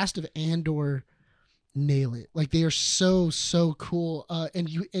cast of Andor nail it. Like they are so cool. And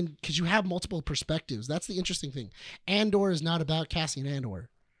because you have multiple perspectives. That's the interesting thing. Andor is not about Cassian Andor.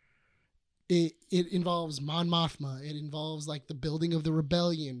 It involves Mon Mothma. It involves like the building of the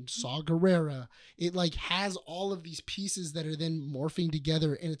rebellion, Saw Gerrera. It like has all of these pieces that are then morphing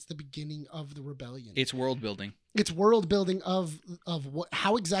together, and it's the beginning of the rebellion. It's world building. It's world building of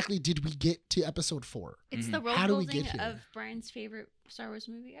how exactly did we get to episode 4? It's the world How do we building get here? of Brian's favorite Star Wars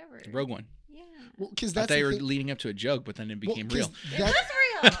movie ever. Rogue One. Yeah. Well, because I that's thought you the were thing. leading up to a joke, but then it Well, became 'cause real. It that-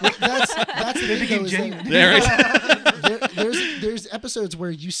 was real. that's the They thing became though, is that genuine. there's episodes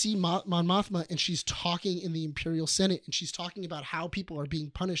where you see Mon Mothma and she's talking in the Imperial Senate and she's talking about how people are being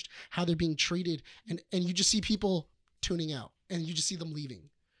punished, how they're being treated, and you just see people tuning out and you just see them leaving.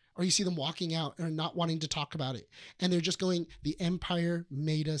 Or you see them walking out and not wanting to talk about it. And they're just going, the Empire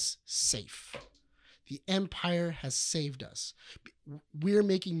made us safe. The Empire has saved us. We're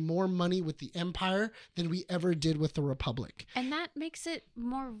making more money with the Empire than we ever did with the Republic. And that makes it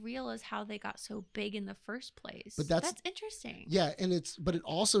more real as how they got so big in the first place. But that's interesting. Yeah, but it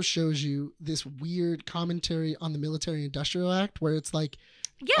also shows you this weird commentary on the Military Industrial Act where it's like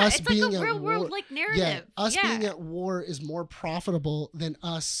Yeah, us it's like being a at real war- world like narrative. Yeah, us being at war is more profitable than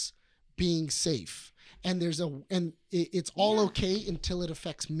us being safe. And it's all okay until it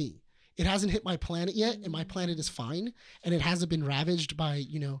affects me. It hasn't hit my planet yet, and my planet is fine, and it hasn't been ravaged by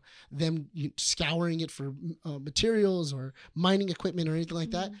them scouring it for materials or mining equipment or anything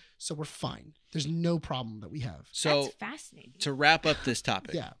like that. So we're fine. There's no problem that we have. So That's fascinating. to wrap up this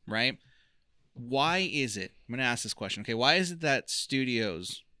topic, Yeah. right? Why is it? I'm going to ask this question. Okay, why is it that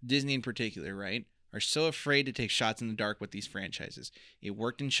studios, Disney in particular, right, are so afraid to take shots in the dark with these franchises? It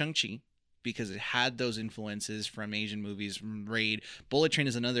worked in Shang-Chi because it had those influences from Asian movies, from Raid. Bullet Train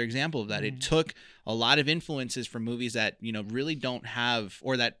is another example of that. It took a lot of influences from movies that, really don't have,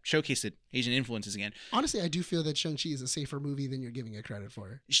 or that showcased Asian influences again. Honestly, I do feel that Shang-Chi is a safer movie than you're giving it credit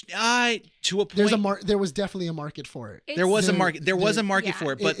for. To a point. There was definitely a market for it. There was a There- market. There was a market yeah.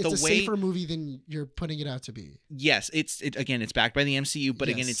 for it, but It's the a way safer movie than you're putting it out to be. yes, it's backed by the MCU, but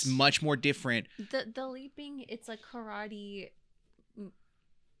again, Yes. it's much more different. The leaping, it's like karate,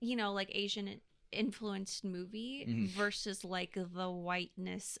 like Asian influenced movie versus like the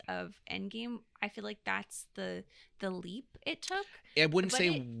whiteness of Endgame. I feel like that's the leap it took. I wouldn't But say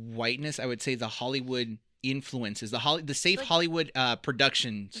it- whiteness. I would say the Hollywood influences, the safe Like- Hollywood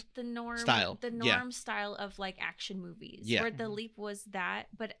productions. The norm Style. the Yeah. norm style of like action movies. Yeah. Where the leap was that,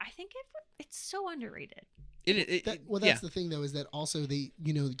 but I think it's so underrated. That's the thing though, is that also they,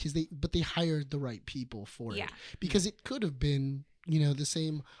 because they hired the right people for Yeah. it, because it could have been, the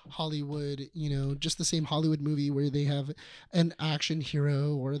same Hollywood, just the same Hollywood movie where they have an action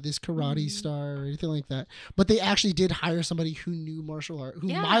hero or this karate star or anything like that. But they actually did hire somebody who knew martial art, who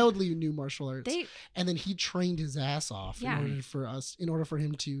mildly knew martial arts, and then he trained his ass off in order for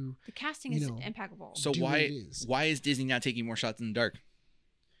him to. The casting is impeccable. So why is Disney not taking more shots in the dark?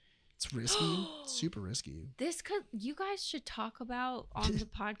 It's risky, super risky. You guys should talk about on the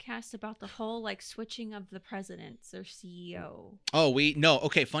podcast about the whole like switching of the presidents or CEO. Oh,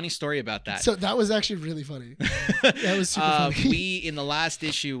 okay, funny story about that. So that was actually really funny. That was super funny. We in the last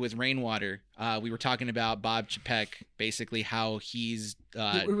issue with Rainwater, we were talking about Bob Chapek, basically how he's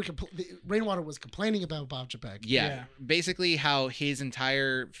Rainwater was complaining about Bob Chapek. Yeah, basically how his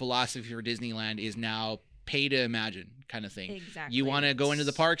entire philosophy for Disneyland is now pay to imagine kind of thing. Exactly. You want to go into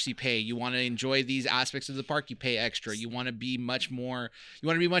the parks, you pay. You want to enjoy these aspects of the park, you pay extra. You want to be much more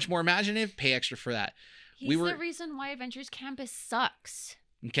imaginative, pay extra for that. He's the reason why Avengers Campus sucks.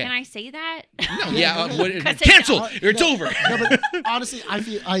 Okay. Can I say that? No, cancel. It's over. No, but honestly, I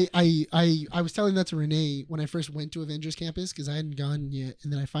feel I was telling that to Renee when I first went to Avengers Campus because I hadn't gone yet,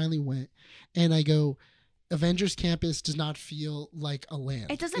 and then I finally went, and I go, Avengers Campus does not feel like a land.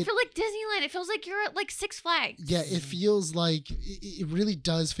 It doesn't feel like Disneyland. It feels like you're at like Six Flags. Yeah, it feels like it really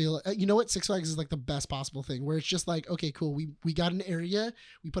does feel. You know what? Six Flags is like the best possible thing, where it's just like, okay, cool. We got an area.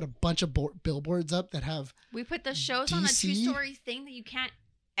 We put a bunch of billboards up that have. We put the shows on a 2-story thing that you can't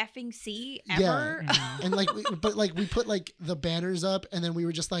effing see ever. Yeah, and we put like the banners up, and then we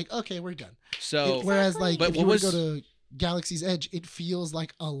were just like, okay, we're done. So whereas like if you were to go to Galaxy's Edge, it feels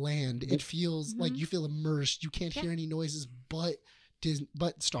like a land. It feels like you feel immersed. You can't hear any noises but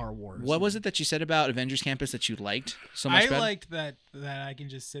Star Wars. What was it that you said about Avengers Campus that you liked so much? I liked that I can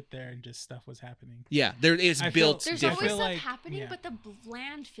just sit there and just stuff was happening. Yeah, there is built there's different. always stuff happening, but the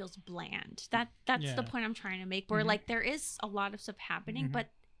land feels bland. That's the point I'm trying to make. Where like there is a lot of stuff happening, but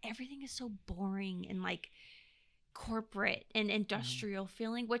everything is so boring and like corporate and industrial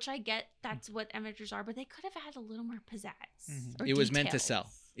feeling, which I get that's what Avengers are, but they could have had a little more pizzazz. Or it was meant to sell.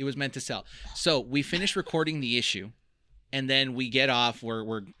 It was meant to sell. So we finished recording the issue, and then we get off.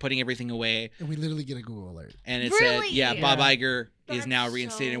 We're putting everything away, and we literally get a Google alert, and it said, Bob Iger is now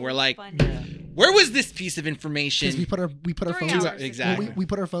reinstated. And we're like, where was this piece of information? Because we put our phones on, exactly. We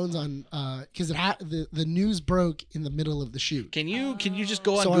put our phones on because the news broke in the middle of the shoot. Can you just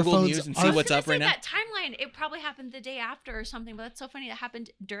go on Google News and see what's up right now? That timeline, it probably happened the day after or something, but that's so funny. That happened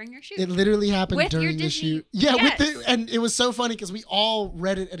during your shoot. It literally happened during the shoot. Yeah, yes. And it was so funny because we all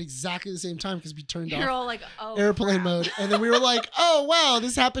read it at exactly the same time because we turned You're off all like, oh, airplane mode, and then we were like, oh wow,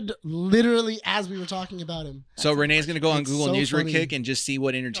 this happened literally as we were talking about him. So Renee's gonna go on Google News real quick and just see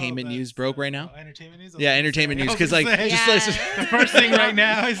what entertainment news broke right now. Entertainment news. Yeah, entertainment news. Because like, the first thing right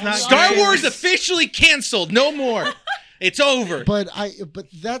now is not Star Wars officially canceled. No more. It's over. But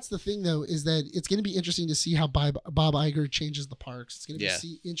that's the thing though, is that it's going to be interesting to see how Bob Iger changes the parks. It's going to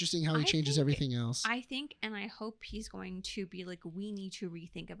be interesting how he changes everything else. I think, and I hope he's going to be like, we need to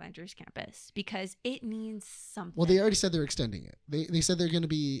rethink Avengers Campus because it means something. Well, they already said they're extending it. They said they're going to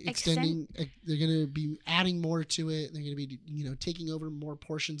be extending. They're going to be adding more to it. They're going to be taking over more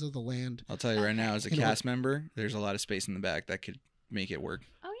portions of the land. I'll tell you right now, as a cast member, there's a lot of space in the back that could make it work.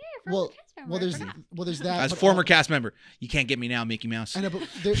 Oh yeah. There's that. As former cast member, you can't get me now, Mickey Mouse. I know, but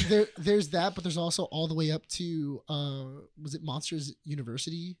there's that, but there's also all the way up to was it Monsters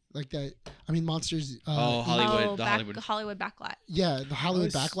University, like that? I mean, Monsters. Hollywood, the Hollywood backlot. Yeah, the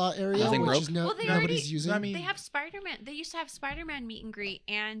Hollywood backlot area, which is nobody's using. They have Spider-Man. They used to have Spider-Man meet and greet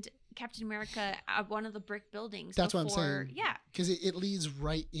and Captain America at one of the brick buildings. That's what I'm saying. Yeah, because it leads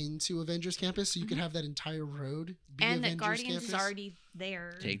right into Avengers Campus, so you could have that entire road be and Avengers the Guardians Campus. is already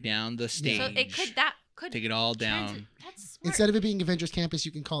there. Take down the stage. So it could take it all down. That's smart. Instead of it being Avengers Campus,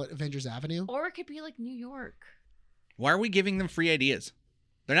 you can call it Avengers Avenue. Or it could be like New York. Why are we giving them free ideas?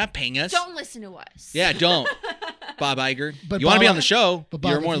 They're not paying us. Don't listen to us. Yeah, don't. Bob Iger. But you want to be on the show? But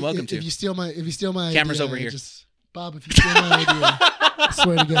Bob, you're more than welcome to. If you steal my camera's idea, over here. Bob, if you steal my idea, I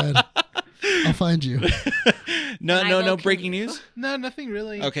swear to God, I'll find you. No breaking news. No, nothing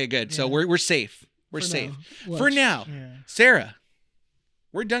really. Okay, good. So we're safe. We're safe for now. Yeah. Sarah,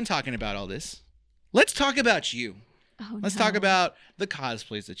 we're done talking about all this. Let's talk about you. Let's talk about the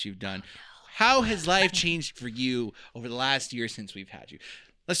cosplays that you've done. How has life changed for you over the last year since we've had you?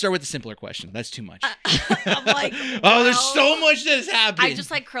 Let's start with the simpler question. That's too much. I'm like, there's so much that has happened. I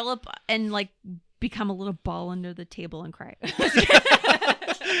just like curl up and like become a little ball under the table and cry.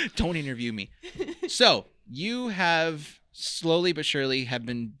 Don't interview me. So you have slowly but surely have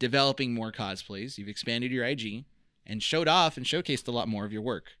been developing more cosplays. You've expanded your IG and showed off and showcased a lot more of your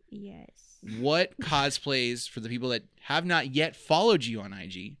work. Yes. what cosplays, for the people that have not yet followed you on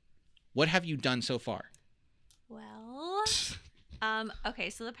IG, what have you done so far? Well, okay,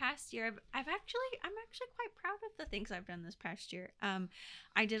 so the past year, I'm actually quite proud of the things I've done this past year.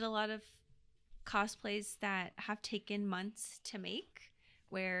 I did a lot of cosplays that have taken months to make,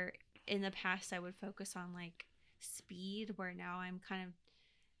 where in the past I would focus on like speed, where now I'm kind of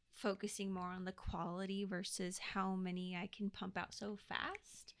focusing more on the quality versus how many I can pump out so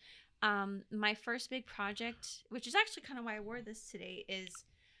fast. My first big project, which is actually kind of why I wore this today, is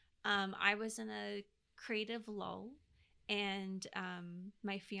I was in a creative lull, and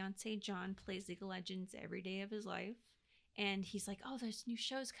my fiance John plays League of Legends every day of his life, and he's like, "Oh, there's new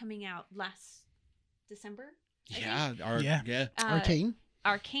shows coming out last December."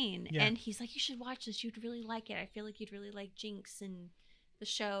 Arcane. Yeah. And he's like, "You should watch this. You'd really like it. I feel like you'd really like Jinx and the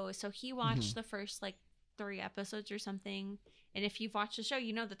show." So he watched the first like 3 episodes or something. And if you've watched the show,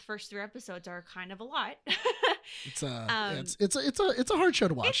 you know that the first 3 episodes are kind of a lot. It's a hard show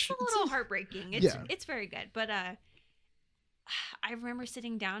to watch. It's a little heartbreaking. It's very good. But I remember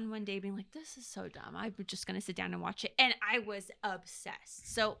sitting down one day being like, "This is so dumb. I'm just gonna sit down and watch it." And I was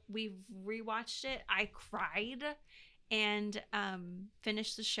obsessed. So we rewatched it. I cried and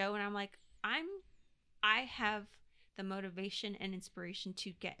finished the show, and I'm like, I have the motivation and inspiration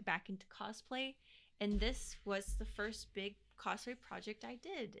to get back into cosplay, and this was the first big cosplay project I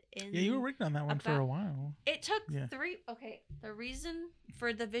did. You were working on that one for a while. It took 3. Okay, the reason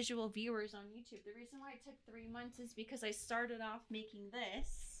for the visual viewers on YouTube, the reason why it took 3 months is because I started off making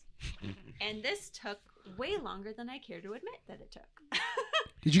this, and this took way longer than I care to admit that it took.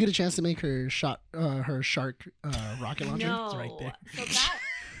 Did you get a chance to make her shark rocket launcher? No. It's right there. So that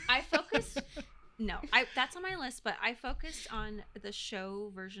I focused. No, that's on my list, but I focused on the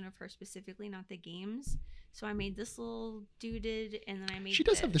show version of her specifically, not the games. So I made this little duded, and then I made. She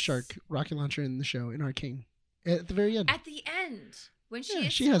does have the shark rocket launcher in the show in Arcane at the very end. At the end, when she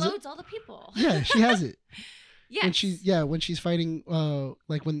has explodes all the people. Yeah, she has it. Yes. When she's fighting,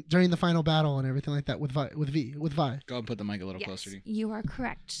 like during the final battle and everything like that with Vi. Go ahead and put the mic a little closer to you. You are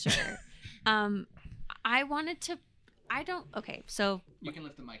correct, sir. I wanted to. I don't. Okay, so. You can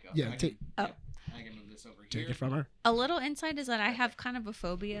lift the mic up. Yeah. I can move this over Take here. it from her. A little insight is that I have kind of a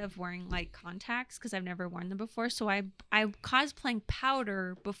phobia of wearing like contacts because I've never worn them before. So I cosplaying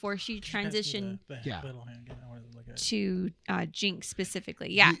Powder before she transitioned Little hand, I wanted to look at it. to Jinx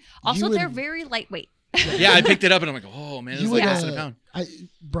specifically. Yeah. Also, they're very lightweight. Yeah, I picked it up and I'm like, oh man, this is like less than a pound.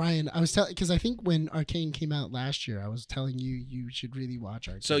 Brian, I was telling, because I think when Arcane came out last year, I was telling you should really watch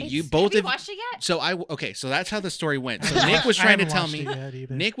Arcane. So you both have watched it yet? So so that's how the story went. So Nick was trying to tell me.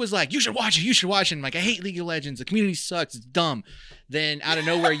 Nick was like, you should watch it. You should watch it. And I'm like, I hate League of Legends. The community sucks. It's dumb. Then out of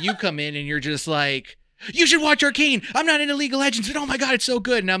nowhere, you come in and you're just like, you should watch Arcane. I'm not into League of Legends, but oh my god, it's so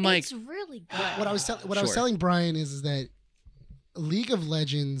good. And I'm like, it's really good. What I was telling Brian is that League of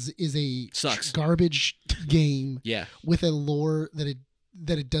Legends is a garbage game with a lore that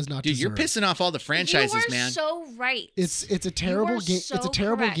it does not deserve. Dude, you're pissing off all the franchises, you are man. So right. It's a terrible game. So it's a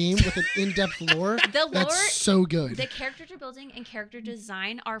terrible correct. game with an in-depth lore. The lore that's so good. The character building and character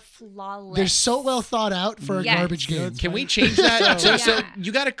design are flawless. They're so well thought out for a garbage game. Can we change that? So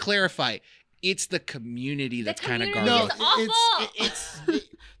you got to clarify. It's the community that's kind of garbage. No, it's awful.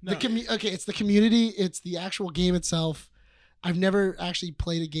 It's the community. It's the actual game itself. I've never actually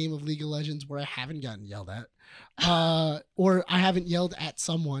played a game of League of Legends where I haven't gotten yelled at, or I haven't yelled at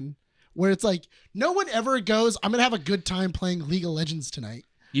someone. Where it's like no one ever goes, "I'm gonna have a good time playing League of Legends tonight."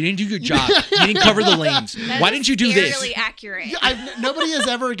 You didn't do your job. You didn't cover the lanes. Why didn't you do this? Really accurate. Nobody has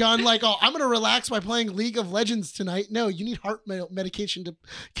ever gone like, "Oh, I'm gonna relax by playing League of Legends tonight." No, you need heart medication to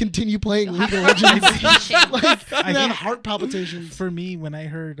continue playing League of Legends. I have heart palpitations. For me, when I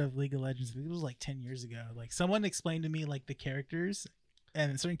heard of League of Legends, it was like 10 years ago. Like someone explained to me like the characters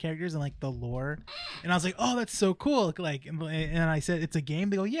and certain characters and like the lore, and I was like, "Oh, that's so cool!" Like, and I said, "It's a game."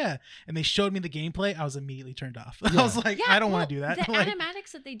 They go, "Yeah," and they showed me the gameplay. I was immediately turned off. I was like, "I don't want to do that." The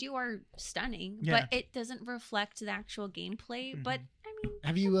animatics that they do are stunning, but it doesn't reflect the actual gameplay. But I mean,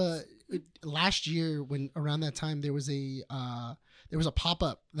 have you last year when around that time there was a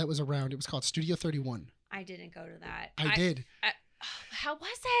pop-up that was around. It was called Studio 31. I didn't go to that. I did. How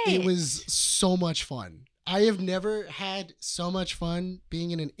was it? It was so much fun. I have never had so much fun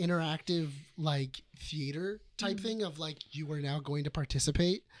being in an interactive like theater type thing of like you are now going to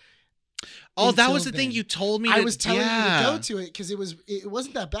participate. Oh, that was the thing you told me. I was telling you to go to it because it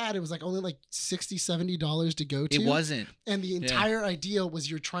wasn't that bad. It was like only like $60-$70 to go to. It wasn't. And the entire idea was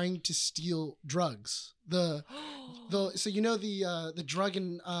you're trying to steal drugs. So you know the drug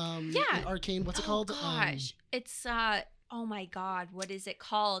in Arcane, what's it called? Gosh, it's oh my god, what is it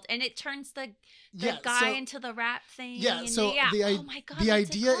called? And it turns the Yeah, guy so- into the rat thing. Yeah, and so oh my god, the what's it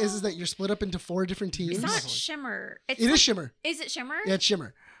idea is called? that you're split up into 4 different teams. It's not Shimmer. It's It like, is Shimmer. Is it Shimmer? Yeah, it's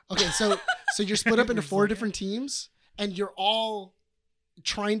Shimmer. Okay, so you're split up into It's 4 like- different teams, and you're all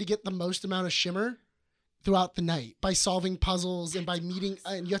trying to get the most amount of Shimmer throughout the night by solving puzzles and by meeting.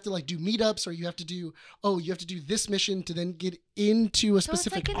 And you have to like do meetups, or you have to do this mission to then get into a So it's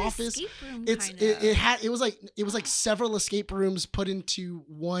specific like an office. escape room, It's kind of. it was like several escape rooms put into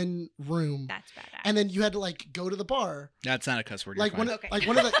one room, That's badass. and then you had to like go to the bar. That's not a cuss word. Like You're one, fine. of, Okay. like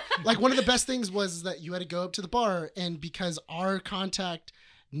one of the like one of the best things was that you had to go up to the bar, and because our contact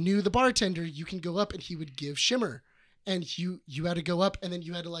knew the bartender, you can go up and he would give Shimmer, and you had to go up, and then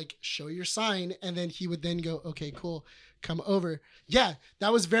you had to like show your sign, and then he would then go, okay, cool, come over. Yeah,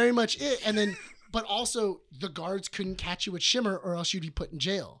 that was very much it. And then, but also the guards couldn't catch you with Shimmer, or else you'd be put in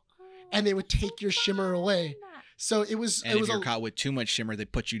jail, and they would take your Shimmer away. So it was And it if was you're a, caught with too much Shimmer, they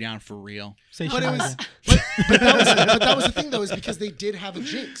put you down for real. Say but it Shimmer was again. but that was the thing though, is because they did have a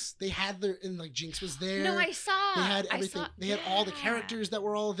Jinx. They had their, and like Jinx was there. No, I saw. They had I everything. saw- They had all the yeah. characters that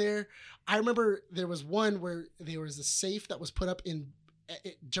were all there. I remember there was one where there was a safe that was put up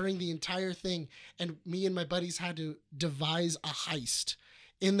during the entire thing, and me and my buddies had to devise a heist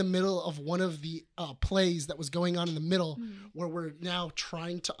in the middle of one of the plays that was going on in the middle, where we're now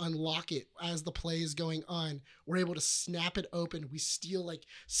trying to unlock it as the play is going on. We're able to snap it open. We steal like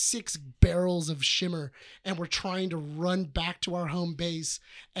 6 barrels of Shimmer, and we're trying to run back to our home base,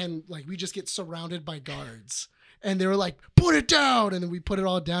 and like we just get surrounded by guards. And they were like, put it down. And then we put it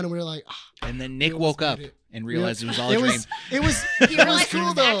all down, and we were like, And then Nick We almost woke up did it. and realized it was all a it dream. was, it was, You it was realize cool it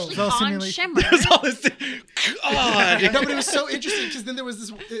was though. actually It's all on simulation. Shimmer. It was all this God. No, but it was so interesting because then there was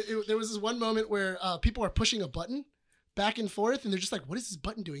this one moment where people are pushing a button back and forth, and they're just like, what is this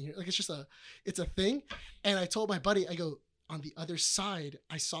button doing here? Like it's a thing. And I told my buddy, I go, on the other side,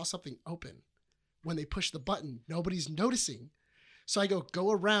 I saw something open when they push the button. Nobody's noticing. So I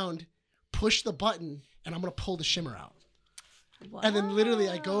go around, push the button, and I'm gonna pull the Shimmer out. And then literally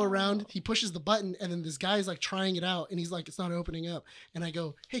I go around, he pushes the button, and then this guy's like trying it out, and he's like, it's not opening up. And I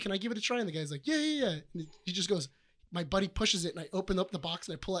go, hey, can I give it a try? And the guy's like, yeah. And he just goes, my buddy pushes it, and I open up the box,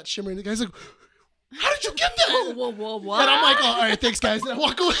 and I pull out Shimmer, and the guy's like, how did you get that? Whoa. And I'm like, oh, all right, thanks, guys. And I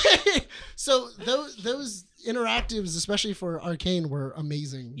walk away. So those interactives, especially for Arcane, were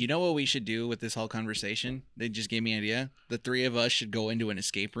amazing. You know what we should do with this whole conversation? They just gave me an idea. The 3 of us should go into an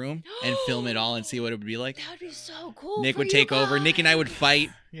escape room and film it all and see what it would be like. That would be so cool. Nick for would you take over. Nick and I would guys. fight.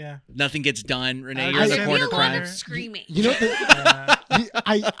 Yeah. Nothing gets done. Renee, I'd you're in just the be corner a lot crying. of screaming. You know what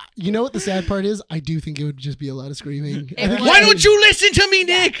Yeah. you know what the sad part is? I do think it would just be a lot of screaming. It would. Why don't you listen to me,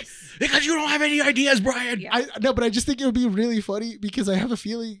 Nick? Yes. Because you don't have any ideas, Brian. Yeah. No, but I just think it would be really funny because I have a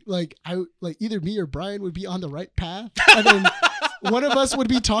feeling like either me or Brian would be on the right path, and then one of us would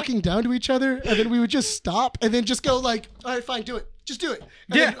be talking down to each other, and then we would just stop and then just go like, all right, fine, do it. Just do it.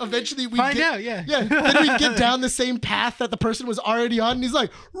 And Yeah. then eventually we Find out, yeah. Yeah. Then we get down the same path that the person was already on, and he's like,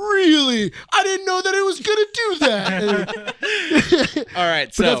 really? I didn't know that it was gonna do that. All right,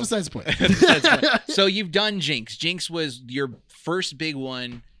 But so that's besides the point. That's fine. So you've done Jinx. Jinx was your first big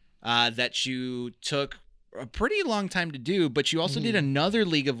one that you took a pretty long time to do, but you also did another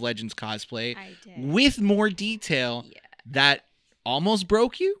League of Legends cosplay I did. with more detail Yeah. that almost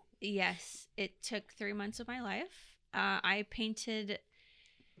broke you. Yes, it took 3 months of my life. I painted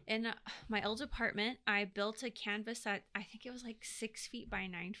in my old apartment. I built a canvas that I think it was like 6 feet by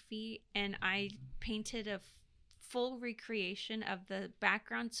 9 feet, and I painted a full recreation of the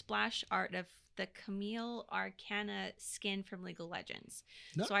background splash art of the Camille Arcana skin from League of Legends.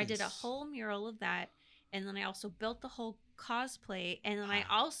 So I did a Nice. whole mural of that, and then I also built the whole cosplay, and then I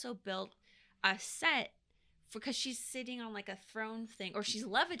also built a set because she's sitting on like a throne thing, or she's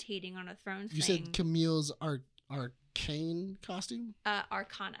levitating on a throne You thing. said Camille's arcane costume.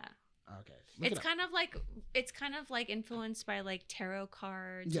 Arcana. Okay. Look It's it up. kind of like influenced by like tarot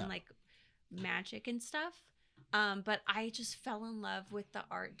cards Yeah. and like magic and stuff. But I just fell in love with the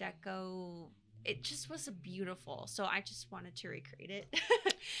Art Deco. It just was beautiful, so I just wanted to recreate it.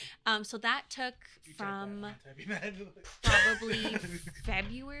 So that took from probably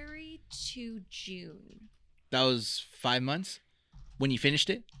February to June. That was 5 months when you finished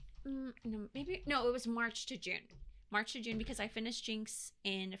it. No, it was March to June. March to June, because I finished Jinx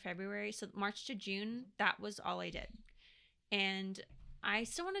in February. So March to June, that was all I did. And I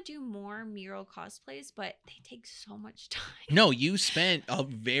still want to do more mural cosplays, but they take so much time. No, you spent a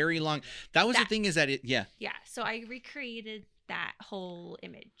very long. That was the thing is that yeah, Yeah, so I recreated that whole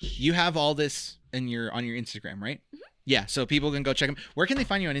image. you have all this on your Instagram, right? Yeah, so people can go check them. Where can they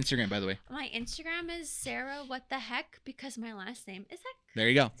find you on Instagram, by the way? My Instagram is Sarah What the Heck because my last name is Heck. There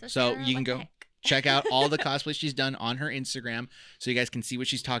you go. So Sarah you can What the go Heck. check out all the cosplays she's done on her Instagram so you guys can see what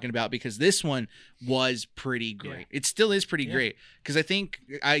she's talking about, because this one was pretty great. It still is pretty great, because I think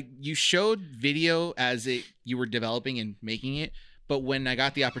you showed video as you were developing and making it, but when I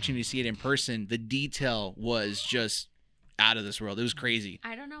got the opportunity to see it in person, the detail was just out of this world. It was crazy.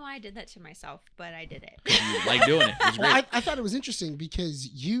 I don't know why I did that to myself, but I did it. You like doing it. It was great. Well, I thought it was interesting because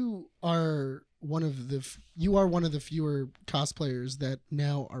you are one of the fewer cosplayers that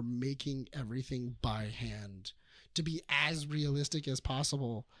now are making everything by hand to be as realistic as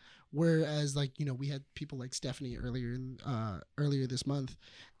possible. Whereas, like, you know, we had people like Stephanie earlier this month,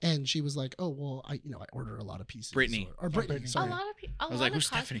 and she was like, "Oh, well, I order a lot of pieces." Brittany. or Brittany. Brittany. Sorry, A lot of people. was like, who's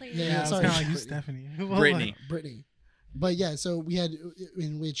Stephanie? Yeah, Yeah, I was sorry. kind of like, who's Stephanie? Brittany. Brittany. But yeah, so we had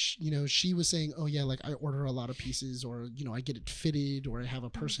in which, you know, she was saying, oh yeah, like I order a lot of pieces, or, you know, I get it fitted, or I have a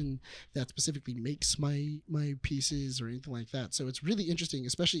person that specifically makes my pieces or anything like that. So it's really interesting,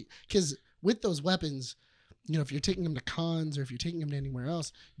 especially because with those weapons, you know, if you're taking them to cons or if you're taking them to anywhere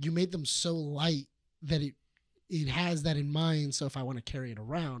else, you made them so light that it has that in mind. So if I want to carry it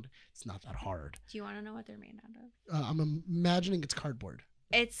around, it's not that hard. Do you want to know what they're made out of? I'm imagining it's cardboard.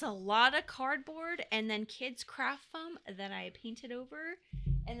 It's a lot of cardboard and then kids craft foam that I painted over.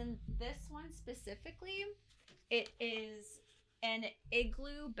 And then this one specifically, it is an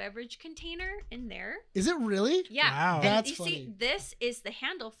igloo beverage container in there. Is it really? Yeah. Wow. And That's you funny. see, this is the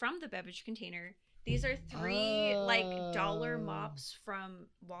handle from the beverage container. These are 3 like dollar mops from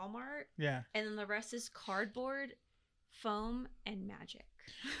Walmart. Yeah. And then the rest is cardboard, foam, and magic.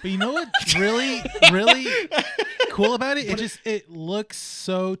 But you know what's really, really cool about it? It looks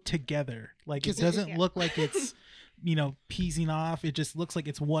so together. Like, it 'Cause doesn't look like it's, you know, piecing off. It just looks like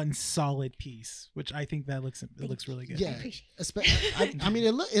it's one solid piece, which I think that looks really good. Yeah, I mean,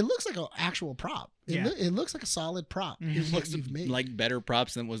 it looks like an actual prop. It looks like a solid prop. Mhm. Is what Looks you've made. like better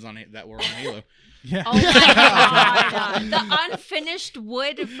props than that were on Halo. Yeah. Oh my god. The unfinished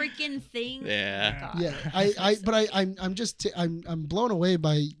wood freaking thing. Yeah. Oh my Yeah, God. I'm blown away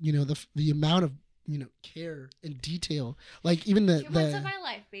by, you know, the amount of, you know, care and detail. Like even 2 months of my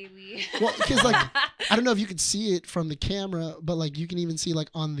life, baby. well, because like I don't know if you could see it from the camera, but like you can even see like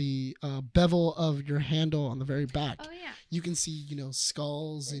on the bevel of your handle on the very back, Oh yeah. you can see, you know,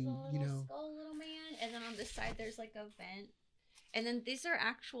 skulls There's and, a you little know. skull, little man, and then on this side there's like a vent. And then these are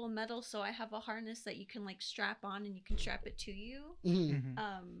actual metal, so I have a harness that you can like strap on, and you can strap it to you. Mhm.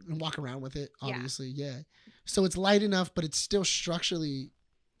 Mhm. And walk around with it, Yeah. obviously. Yeah. So it's light enough, but it's still structurally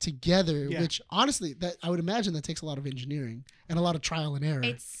together, Yeah. which honestly, that I would imagine that takes a lot of engineering and a lot of trial and error.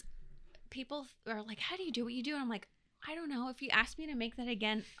 It's people are like, "How do you do what you do?" And I'm like, I don't know. If you ask me to make that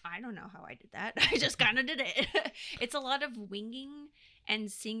again, I don't know how I did that. I just kind of did it. It's a lot of winging and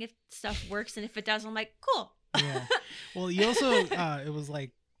seeing if stuff works, and if it does, I'm like, cool. Yeah. Well, you also it was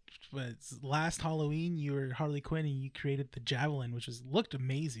like last Halloween you were Harley Quinn and you created the javelin, which looked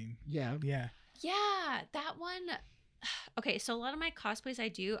amazing. yeah. Yeah. Yeah, that one. Okay, so a lot of my cosplays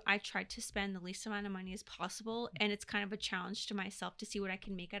I try to spend the least amount of money as possible, and it's kind of a challenge to myself to see what I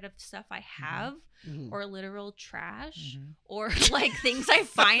can make out of stuff I have, Mhm. or literal trash, Mhm. or like things I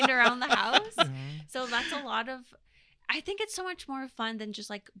find around the house. Mhm. So that's a lot of. I think it's so much more fun than just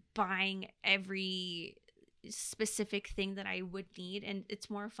like buying every specific thing that I would need, and it's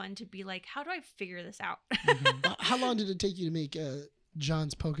more fun to be like, how do I figure this out? Mhm. How long did it take you to make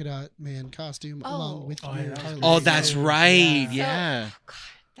John's polka dot man costume along with Oh, your yeah, that was Harley? Oh, great. that's Yeah. right. So- Yeah. God,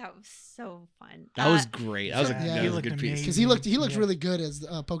 that was so fun. That was great. That was a, Yeah, he that was a looked good piece. Because he looked Yeah. really good as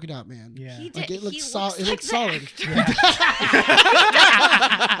polka dot man. Yeah. He did. Like, it looked he sol- looks it like looked the solid. actor.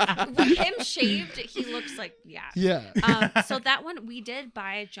 With him shaved, he looks like Yeah. So that one we did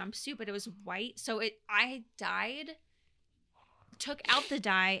buy a jumpsuit, but it was white. So I took out the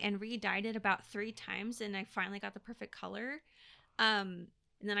dye and re-dyed it about 3 times, and I finally got the perfect color. And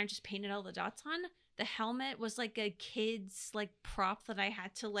then I just painted all the dots on. The helmet was like a kid's like prop that I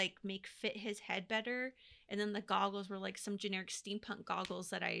had to like make fit his head better. And then the goggles were like some generic steampunk goggles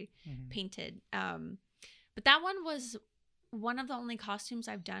that I Mhm. painted. But that one was one of the only costumes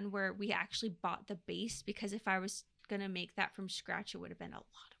I've done where we actually bought the base, because if I was gonna make that from scratch, it would have been a lot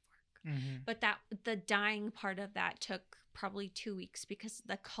of work. Mhm. But the dyeing part of that took probably 2 weeks because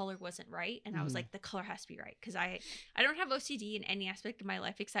the color wasn't right, and I was Mhm. like, the color has to be right, because I don't have OCD in any aspect of my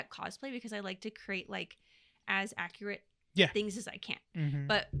life except cosplay, because I like to create like as accurate Yeah. things as I can. Mhm.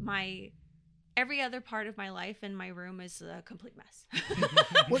 But every other part of my life and my room is a complete mess.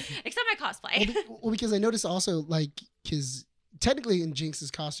 What- Except my cosplay. Well, because I noticed also, like, because technically in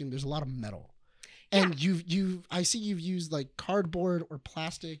Jinx's costume, there's a lot of metal. And I see you've used like cardboard or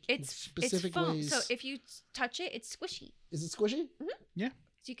plastic in It's specific foam. ways. So if you touch it, it's squishy. Is it squishy?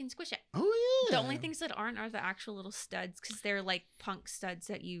 So you can squish it. Oh yeah. The only things that aren't are the actual little studs because they're like punk studs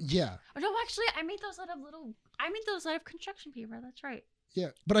that you. Yeah. Oh no, actually, I made those out of construction paper. That's right. Yeah,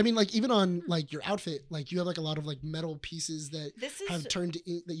 but I mean, like even on like your outfit, like you have like a lot of like metal pieces that This have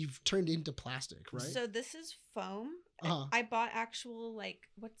that you've turned into plastic, right? So this is foam. Uh-huh. I bought actual like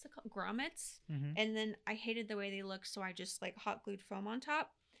what's it called, grommets, Mhm. and then I hated the way they looked, so I just like hot glued foam on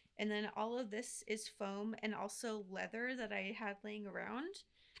top. And then all of this is foam and also leather that I had laying around.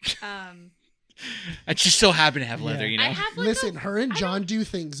 I just so happen to have leather, Yeah. you know. I have like Listen, her and I John do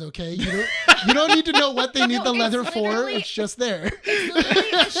things, okay? You don't need to know what they need No, the it's leather for. literally- It's just there. It's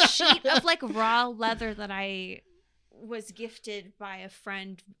literally a sheet of like raw leather that I was gifted by a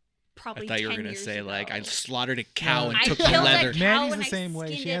friend. Probably I thought you were 10 gonna years say like I ago. slaughtered a cow and I took the killed leather. that cow Mandy's and the I same way.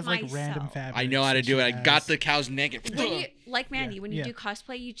 She skinned has like it random myself. fabrics. I know how to that do it. she I got has. the cow's neck. When you, like Mandy, when you Yeah. do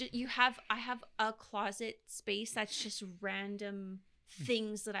cosplay, I have a closet space that's just random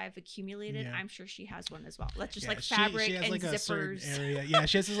things that I've accumulated. Yeah. I'm sure she has one as well. That's just Yeah, like fabric she has and like a certain zippers. area. Yeah,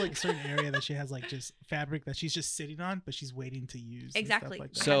 she has this like certain area that she has like just fabric that she's just sitting on, but she's waiting to use. and stuff Exactly.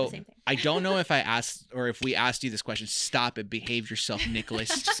 like that. I have So the same thing. I don't know if I asked or if we asked you this question. Stop it. Behave yourself, Nicholas.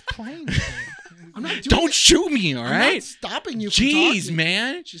 just playing. With it. I'm not doing Don't it. shoot me, all I'm right? not stopping you from Jeez, talking.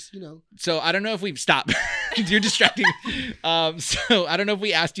 man. Just, So I don't know if we've stopped. You're distracting. So I don't know if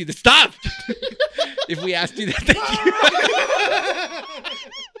we asked you to stop. If we asked you that, thank you.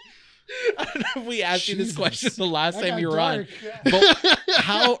 I don't know if we asked you this Jesus. question the last That time got you were on. dark. But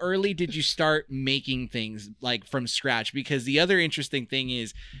how early did you start making things like from scratch? Because the other interesting thing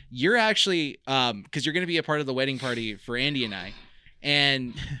is you're actually because you're going to be a part of the wedding party for Andy and I.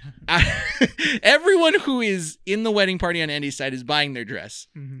 And everyone who is in the wedding party on Andy's side is buying their dress.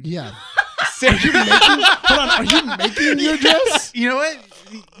 Mhm. Yeah. Sarah, Hold on. Are you making your dress? You know what?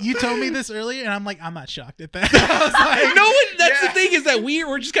 You told me this earlier, and I'm like, I'm not shocked at that. I was like, no one. That's yeah. the thing is that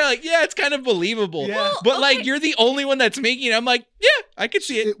we're just kind of like, yeah, it's kind of believable. Yeah. Well, But like, okay. you're the only one that's making it. I'm like, yeah, I could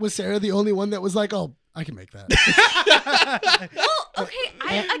see it. Was Sarah the only one that was like, oh, I can make that? Well,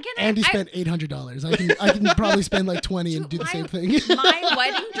 okay. Andy spent $800. I can probably spend like 20 and do the same thing. My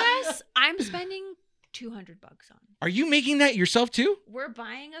wedding dress, I'm spending $200 on. Are you making that yourself too? We're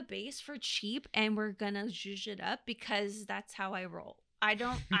buying a base for cheap and we're gonna zhuzh it up because that's how I roll. I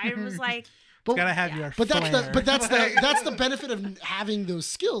was like, But, Gotta have Yeah. your. but that's flair. that's the benefit of having those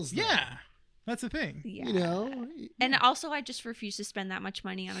skills. though. Yeah, that's the thing. yeah. You know. And also, I just refuse to spend that much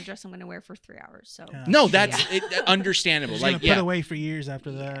money on a dress I'm gonna wear for 3 hours. So Yeah. No, that's understandable. She's Like, gonna yeah. put away for years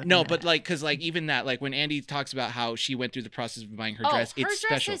after that. No, Yeah. but like, cause like even that, like when Andy talks about how she went through the process of buying her oh, dress, her it's dress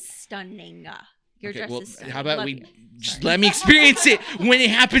special. is stunning. Your Okay, dress well, is stunning. how about Love we you. just Sorry. let me experience it when it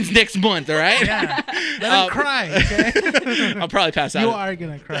happens next month, all right? Yeah. Let Um, him cry. Okay. I'll probably pass out. You are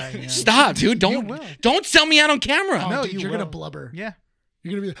gonna cry. Yeah. Stop, dude! You will. Don't sell me out on camera. Oh, No, dude, you you're gonna will. blubber. Yeah.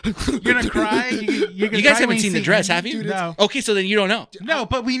 You're gonna be. You're gonna cry. You're gonna You guys cry haven't when seen the see dress, Andy. have you? Dude, No. Okay, so then you don't know. No,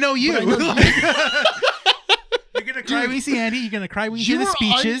 but we know you. But I know you. You're gonna cry when you see Andy. You're gonna cry when you You hear the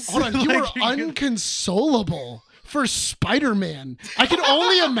were speeches. hold on. You Like, were you're gonna- unconsolable for Spider-Man. I can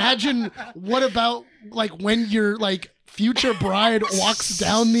only imagine what about like when your like future bride walks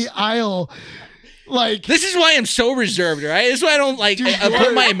down the aisle, like This is why I'm so reserved, all right? This is why I don't like Dude, I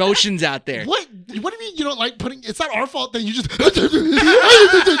put my emotions out there. what? What do you mean you don't like putting? It's not our fault that you just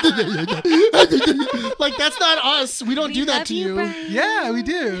like that's not us. We don't We do that love to you. Brian. Yeah, we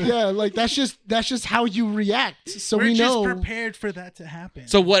do. Yeah, like that's just how you react. So We're we just know. prepared for that to happen.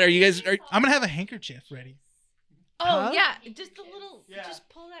 So what are you guys? I'm gonna have a handkerchief ready. Oh Huh? yeah, just a little. Yeah. Just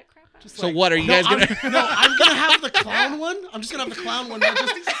pull that crap out. Just So like- what are you No, guys gonna? I'm gonna have the clown one. I'm just gonna have the clown one. But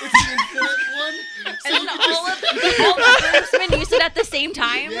just, it's the infinite one. And then all the groomsmen use it at the same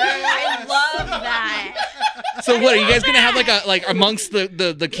time. I love that. So what are you guys gonna have like amongst the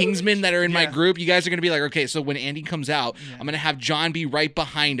Kingsmen that are in my Yeah. group? You guys are gonna be like, okay, so when Andy comes out, Yeah. I'm gonna have John be right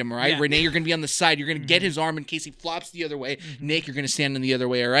behind him, all right? Yeah. Renee, you're gonna be on the side. You're gonna get his arm in case he flops the other way. Nick, you're gonna stand in the other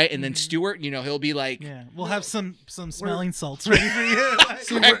way, all right? And then Stuart, he'll be like, Yeah, we'll have some smelling salts ready for you.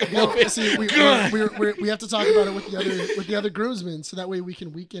 See, we have to talk about it with the other groomsmen, so that way we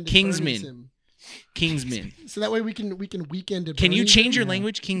can weekend at Kingsman. Bernie's him. Kingsmen. So that way we can weekend at Can you Bernie's change him. your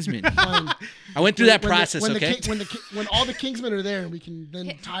language, Kingsman? Fine. I went through that When process, when okay? when all the Kingsmen are there, we can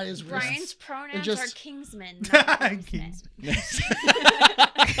then tie his Brian's wrists. pronouns just- are Kingsman, not groomsmen.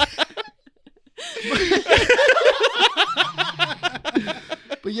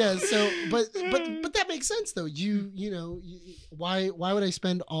 But yeah, so but that makes sense though. Why would I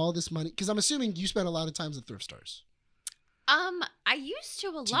spend all this money? Because I'm assuming you spend a lot of times at thrift stores. I used to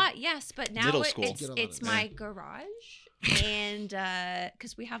a lot, yes, but now Middle school. Get a lot it's of my garage, and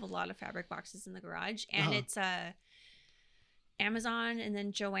because we have a lot of fabric boxes in the garage, and Uh-huh. it's Amazon and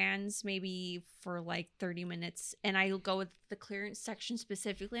then Joann's maybe for like 30 minutes, and I'll go with the clearance section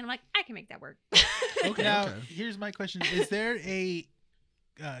specifically, and I'm like, I can make that work. Okay. Now, here's my question: is there a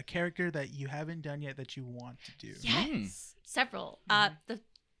character that you haven't done yet that you want to do? Yes, several.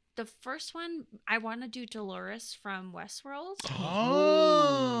 The first one I want to do Dolores from Westworld.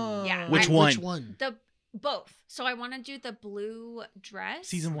 Oh, Yeah. Which I- one? Which one? The both. So I want to do the blue dress.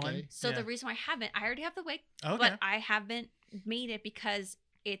 Season one. Okay. So Yeah. the reason why I haven't, I already have the wig, Okay. but I haven't made it because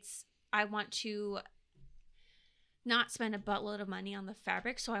I want to not spend a buttload of money on the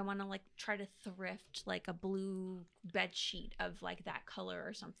fabric. So I want to like try to thrift like a blue bed sheet of like that color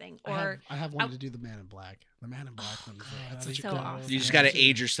or something. Or I have wanted to do the Man in Black. The Man in Black one. God, That's that'd such be a so good awesome. You just got to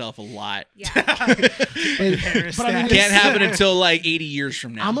age yourself a lot. yeah. Harris But I mean, stats. Can't happen until like 80 years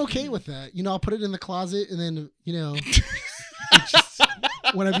from now. I'm okay with that. You know, I'll put it in the closet, and then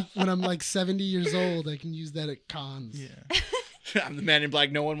when I'm like 70 years old, I can use that at cons. Yeah. I'm the Man in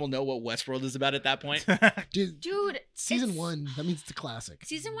Black. No one will know what Westworld is about at that point. Dude, season it's- 1. That means it's a classic.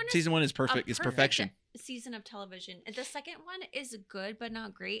 Season one is Season 1 is a perfect. It's perfection. season of television. And the second one is good but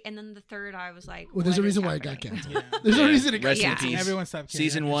not great. And then the third, I was like, Well, there's a what is reason why it got happening? canceled. Yeah. There's a Yeah. reason it got Rest in canceled. peace. Everyone stopped. caring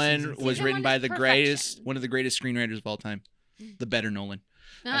Season after 1 season was Season written one by is the perfection. one of the greatest screenwriters of all time, the better Nolan.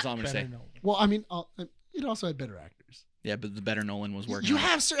 That's all I'm gonna Better say. know. Well, I mean, it also had better actors. Yeah, but the better Nolan was working. You on it.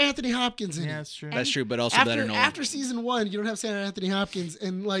 have Sir Anthony Hopkins in Yeah, it. that's true. That's true, but also better Nolan. After season 1, you don't have Sir Anthony Hopkins,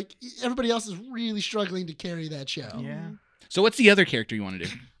 and like everybody else is really struggling to carry that show. Yeah. So what's the other character you want to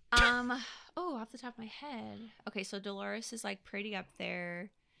do? Off the top of my head. Okay, so Dolores is like pretty up there.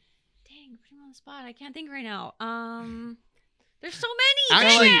 Dang, put him on the spot. I can't think right now. There's so many.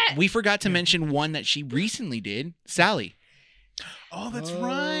 Actually, dang it! we forgot to mention one that she recently did, Sally. Oh, that's Oh,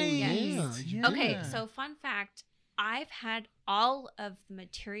 right. yeah, you Okay, Yeah. so fun fact. I've had all of the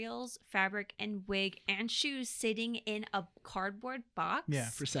materials, fabric, and wig and shoes sitting in a cardboard box Yeah.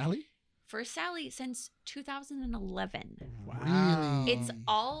 For Sally? for Sally since 2011. Wow.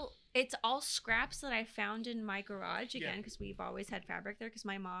 Really? It's all scraps that I found in my garage again Yeah. because we've always had fabric there because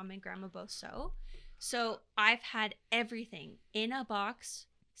my mom and grandma both sew. So I've had everything in a box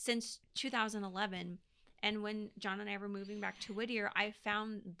since 2011. And when John and I were moving back to Whittier, I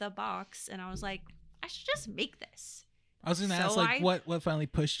found the box and I was like, I should just make this. I was gonna ask, So like, I- what finally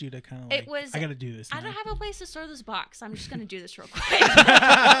pushed you to kind of It like, was- I gotta do this. I now. don't have a place to store this box. I'm just gonna do this real quick.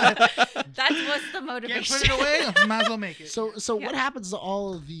 That was the Can't motivation. put it away. Might as well make it. So Yeah. what happens to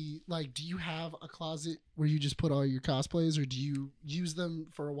all of the, like, do you have a closet where you just put all your cosplays, or do you use them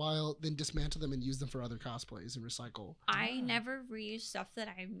for a while, then dismantle them and use them for other cosplays and recycle? I never reuse stuff that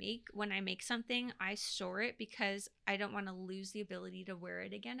I make. When I make something, I store it because I don't want to lose the ability to wear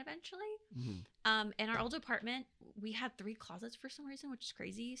it again eventually. In our old apartment, we had 3 closets for some reason, which is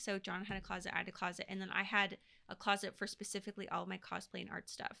crazy. So John had a closet, I had a closet, and then I had a closet for specifically all of my cosplay and art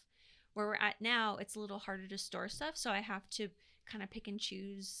stuff. Where we're at now, it's a little harder to store stuff, so I have to kind of pick and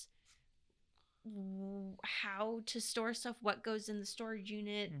choose how to store stuff, what goes in the storage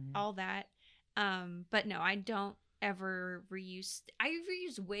unit, Mhm. all that. But no, I don't ever reuse. I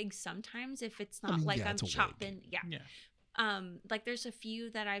reuse wigs sometimes if it's not mean, like yeah, I'm it's a wig. chopping. Yeah. Yeah. Like there's a few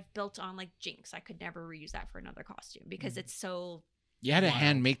that I've built on like Jinx. I could never reuse that for another costume because it's so. You had to Wild.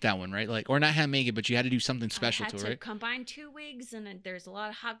 hand make that one, right? Like, or not hand make it, but you had to do something special I had to to it, right? combine 2 wigs, and then there's a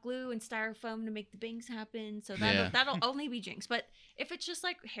lot of hot glue and styrofoam to make the bangs happen. So Yeah. that'll only be Jinx. But if it's just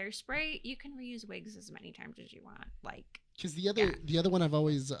like hairspray, you can reuse wigs as many times as you want. Like Because the other one I've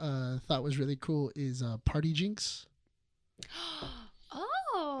always thought was really cool is Party Jinx,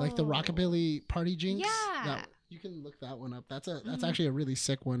 oh, like the rockabilly Party Jinx. Yeah. You can look that one up. That's Mhm. actually a really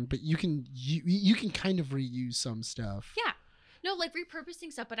sick one. But you can kind of reuse some stuff. Yeah. No, like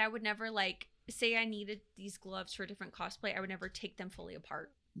repurposing stuff, but I would never like say I needed these gloves for a different cosplay. I would never take them fully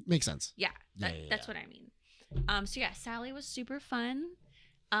apart. Makes sense. Yeah, Yeah, that's what I mean. So yeah, Sally was super fun.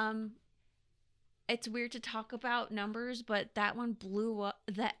 It's weird to talk about numbers, but that one blew up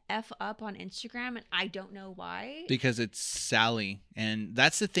the F up on Instagram, and I don't know why. Because it's Sally. And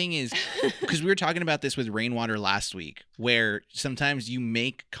that's the thing is, because we were talking about this with Rainwater last week, where sometimes you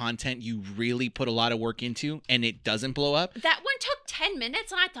make content you really put a lot of work into and it doesn't blow up. That one took 10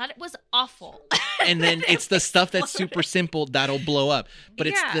 minutes, and I thought it was awful. And then it's the stuff that's super simple that'll blow up. But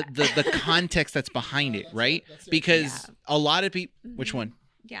it's Yeah. the context that's behind it, right? That's it. Because Yeah. a lot of people. Which Mhm. one?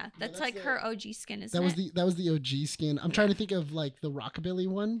 Yeah, that's that's like the- her OG skin, isn't That was it? the OG skin. I'm trying to think of like the rockabilly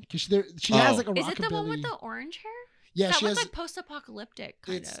one because she has Oh. like a rockabilly. Is it the one with the orange hair? Yeah, that she one's has. like post-apocalyptic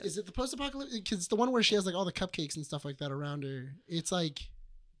kind of. Is it the post-apocalyptic? Because it's the one where she has like all the cupcakes and stuff like that around her. It's like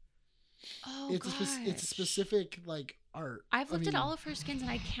Oh it's gosh. it's a specific like art. I've looked at all of her skins and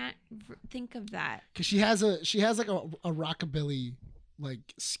I can't think of that. Because she has like a rockabilly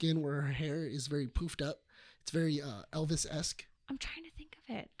like skin where her hair is very poofed up. It's very Elvis-esque. I'm trying to think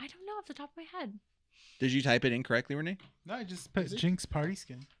of it. I don't know off the top of my head. Did you type it incorrectly, Renee? No, I just put Is it? Jinx party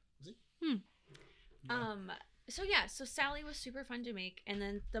skin. So Sally was super fun to make, and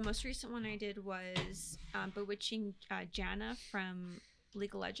then the most recent one I did was bewitching Janna from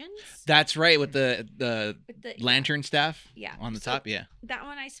League of Legends. That's right, with the With the lantern staff Yeah. on the So- top. Yeah. That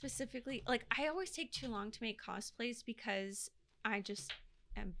one I specifically like. I always take too long to make cosplays because I just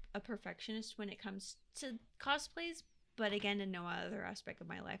am a perfectionist when it comes to cosplays. But again, in no other aspect of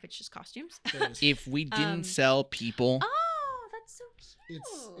my life, it's just costumes. There it is. If we didn't Um, sell people, Oh, that's so cute.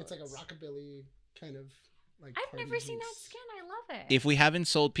 It's like a rockabilly kind of like. I've party never seen that piece. skin. I love it. if we haven't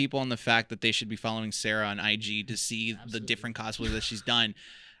sold people on the fact that they should be following Sarah on IG to see the Absolutely. different cosplays that she's done,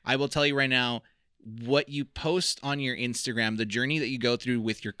 I will tell you right now, what you post on your Instagram, the journey that you go through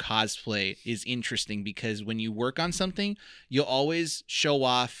with your cosplay is interesting, because when you work on something, you'll always show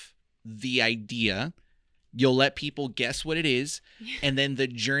off the idea. You'll let people guess what it is. And then the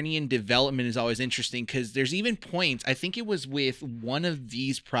journey and development is always interesting, because there's even points, I think it was with one of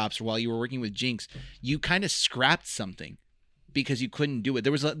these props while you were working with Jinx, you kind of scrapped something because you couldn't do it.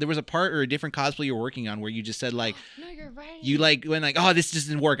 There was a part or a different cosplay you were working on where you just said like, No, you're right. you like went like, oh, this just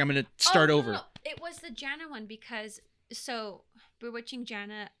didn't work. I'm going to start Oh, no, over. no. It was the Janna one because so bewitching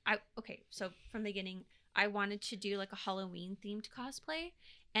Janna. So from the beginning, I wanted to do like a Halloween themed cosplay,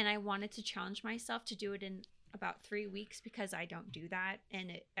 and I wanted to challenge myself to do it in about 3 weeks because I don't do that,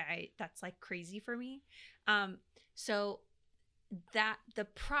 and that's like crazy for me. So that the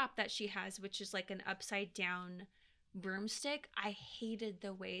prop that she has, which is like an upside down broomstick, I hated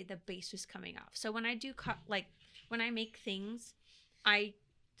the way the base was coming off. So when I do when I make things,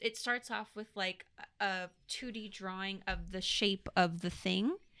 it starts off with like a 2D drawing of the shape of the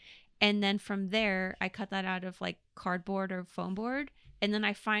thing, and then from there I cut that out of like cardboard or foam board, and then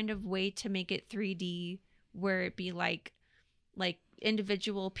I find a way to make it 3D where it be like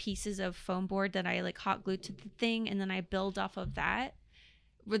individual pieces of foam board that I like hot glued to the thing, and then I build off of that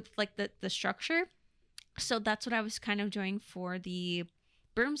with like the structure. So that's what I was kind of doing for the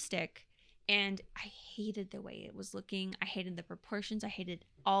broomstick, and I hated the way it was looking. I hated the proportions. I hated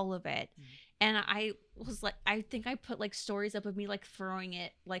all of it. And I was like, I think I put like stories up of me like throwing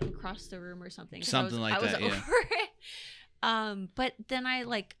it like across the room or something. 'Cause Something I like was that, yeah. over it. But then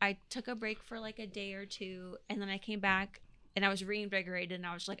I took a break for like a day or two, and then I came back and I was reinvigorated, and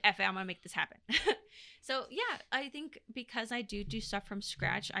I was like, F it, I'm gonna make this happen. So yeah, I think because I do stuff from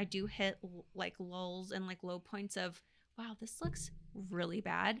scratch, I do hit like lulls and like low points of, wow, this looks really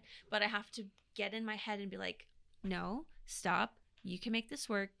bad, but I have to get in my head and be like, no, stop, you can make this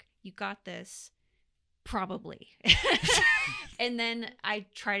work, you got this, probably. And then I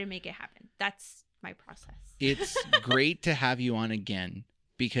try to make it happen. That's my process. It's great to have you on again,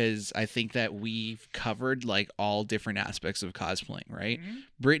 because I think that we've covered like all different aspects of cosplaying, right? Mhm.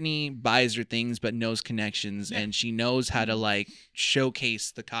 Brittany buys her things but knows connections, Yeah. and she knows how to like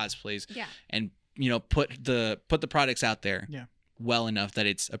showcase the cosplays Yeah. and put the products out there Yeah. well enough that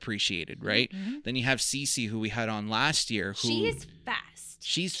it's appreciated, right? Mhm. Then you have Cece, who we had on last year, who She is fast.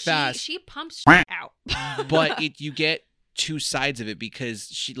 she's fast, She pumps shit out. but you get two sides of it, because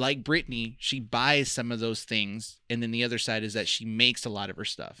she, like Brittany, she buys some of those things, and then the other side is that she makes a lot of her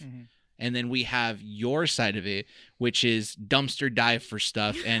stuff. Mhm. And then we have your side of it, which is dumpster dive for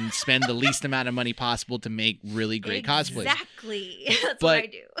stuff and spend the least amount of money possible to make really great cosplays. Exactly. That's But- what I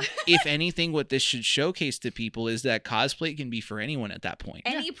do. If anything, what this should showcase to people is that cosplay can be for anyone at that point.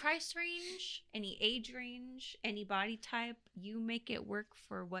 Any price range, any age range, any body type, you make it work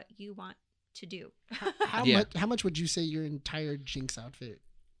for what you want to do. Yeah. How much would you say your entire Jinx outfit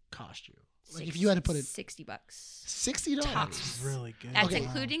cost you? Like if you had to put it $60. $60. That's really good. That's Okay.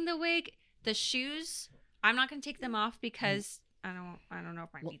 including the wig, the shoes. I'm not gonna take them off because I don't know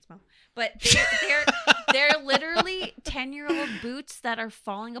if my feet smell. But they're literally 10-year-old boots that are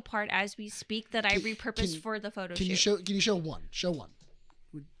falling apart as we speak that I repurposed for the photo Can shoot. you show one? Show one.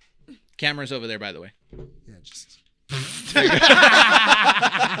 Camera's over there, by the way. Yeah, just So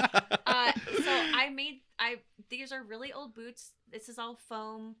these are really old boots. This is all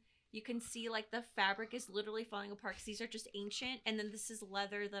foam. You can see like the fabric is literally falling apart because these are just ancient, and then this is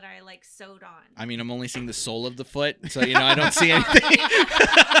leather that I like sewed on. I mean, I'm only seeing the sole of the foot, so I don't see anything.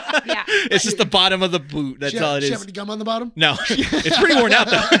 Yeah. It's just the bottom of the boot. That's all it She is. have any gum on the bottom? No, it's pretty worn out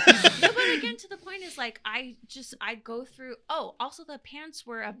though. No, but again, to the point is like I go through. Oh, also the pants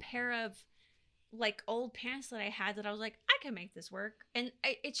were a pair of like old pants that I had that I was like, I can make this work, and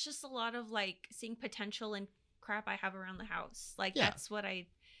it's just a lot of like seeing potential and crap I have around the house. Like that's what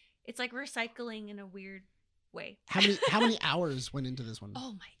it's like recycling in a weird way. How many hours went into this one?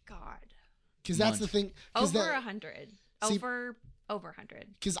 Oh my god! Because that's the thing. Over 100. Over 100.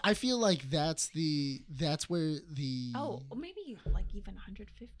 Because I feel like that's where the maybe like even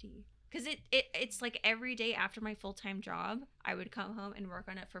 150. Because it's like every day after my full-time job, I would come home and work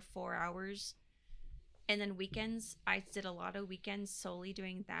on it for 4 hours, and then weekends I did a lot of weekends solely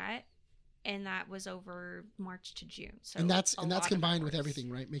doing that. And that was over March to June. So and that's combined with everything,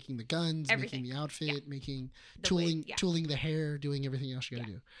 right? Making the guns, making the outfit, making tooling the hair, doing everything else you got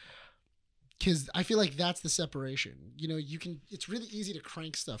to do. Because I feel like that's the separation. You know, it's really easy to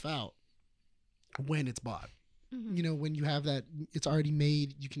crank stuff out when it's bought. Mm-hmm. You know, when you have that, it's already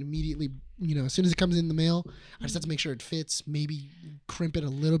made, you can immediately, you know, as soon as it comes in the mail, I just have to make sure it fits, maybe crimp it a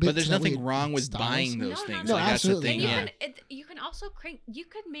little bit. But there's nothing wrong with buying those things. No, like, absolutely. That's the thing. You can also you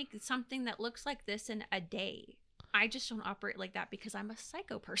could make something that looks like this in a day. I just don't operate like that because I'm a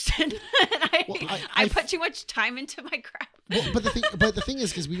psycho person. I put too much time into my craft. Well, but the thing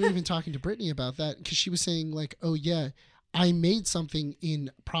is, because we were even talking to Brittany about that, because she was saying like, oh yeah, I made something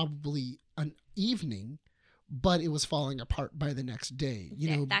in probably an evening, but it was falling apart by the next day,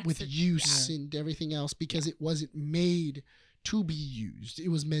 you know, with use and everything else, because it wasn't made to be used. It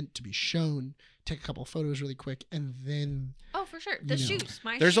was meant to be shown, take a couple of photos really quick, and then... Oh, for sure. The shoes.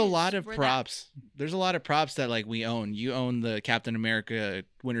 There's a lot of props. There's a lot of props that like we own. You own the Captain America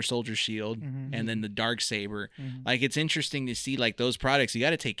Winter Soldier shield, and then the Darksaber. Like, it's interesting to see like those products. You got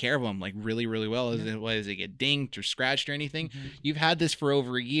to take care of them like really, really well. As they get dinged or scratched or anything. You've had this for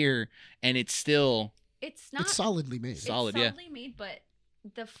over a year, and it's still... It's solidly made. It's solidly made, but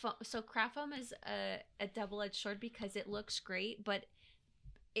so craft foam is a double-edged sword because it looks great, but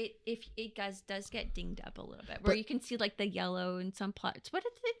if it does get dinged up a little bit, where you can see like the yellow in some parts.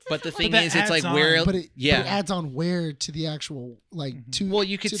 But the thing is, it's like where, but it adds on wear to the actual like to. Well,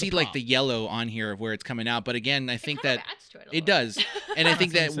 you could see like the yellow on here of where it's coming out, but again, I think that it does, and I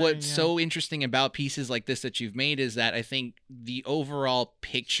think that what's so interesting about pieces like this that you've made is that I think the overall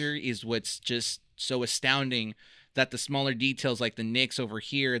picture is what's just so astounding, that the smaller details like the nicks over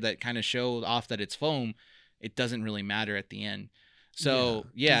here that kind of show off that it's foam, it doesn't really matter at the end. So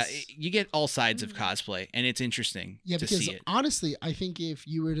you get all sides of cosplay, and it's interesting to see it. Honestly, I think if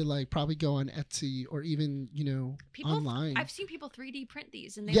you were to like probably go on Etsy or even online, I've seen people 3D print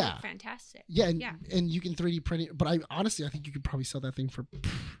these, and they look fantastic. And you can 3D print it. But I think you could probably sell that thing for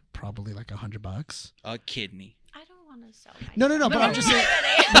probably like $100. A kidney. I don't want to sell. No. But I'm just saying.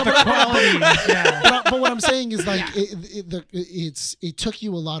 But what I'm saying is like it took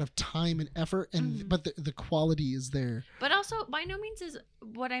you a lot of time and effort, and but the quality is there. But also, by no means is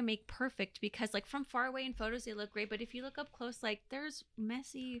what I make perfect, because like from far away in photos they look great, but if you look up close, like there's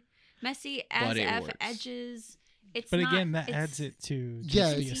messy as F edges. But again, that adds it to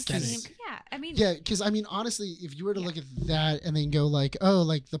the aesthetic. Because I mean, honestly, if you were to look at that and then go like, oh,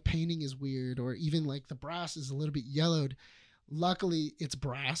 like the painting is weird, or even like the brass is a little bit yellowed. Luckily, it's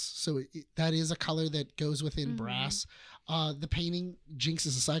brass, so that is a color that goes within brass. The painting, Jinx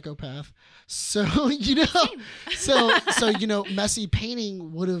is a psychopath, so messy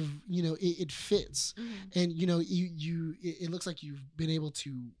painting would have, it fits, and it looks like you've been able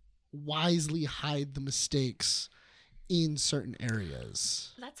to wisely hide the mistakes in certain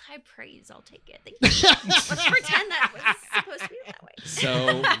areas. That's high praise. I'll take it. Thank you. Let's pretend that was supposed to be that way.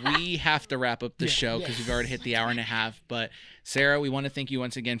 So we have to wrap up the show because we've already hit the hour and a half. But Sarah, we want to thank you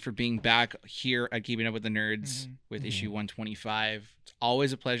once again for being back here at Keeping Up with the Nerds with issue 125. It's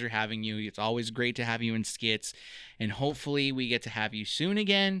always a pleasure having you. It's always great to have you in skits. And hopefully we get to have you soon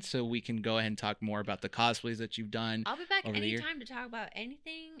again so we can go ahead and talk more about the cosplays that you've done. I'll be back anytime to talk about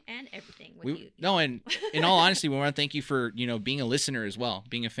anything and everything with you. No, and in all honesty, we want to thank you for, being a listener as well,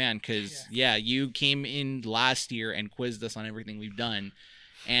 being a fan, because, you came in last year and quizzed us on everything we've done.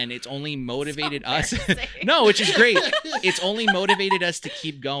 And it's only motivated us. No, which is great. It's only motivated us to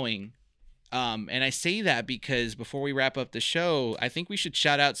keep going. And I say that because before we wrap up the show, I think we should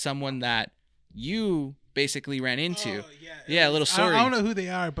shout out someone that you basically ran into. A little story. I don't know who they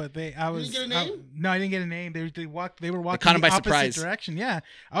are, but You didn't get a name? No, I didn't get a name. They were walking caught him by the opposite surprise. direction. Yeah,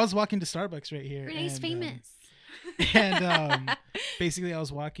 I was walking to Starbucks right here. Renee's famous. And basically, I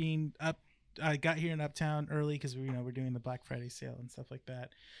was walking up I got here in Uptown early because we're doing the Black Friday sale and stuff like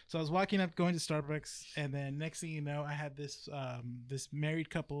that. So I was walking up, going to Starbucks, and then next thing you know, I had this this married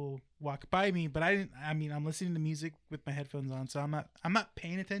couple walk by me. But I'm listening to music with my headphones on, so I'm not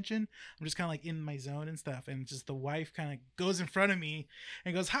paying attention. I'm just kind of like in my zone and stuff. And just the wife kind of goes in front of me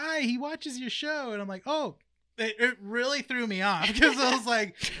and goes, "Hi, he watches your show," and I'm like, "Oh." It really threw me off because I was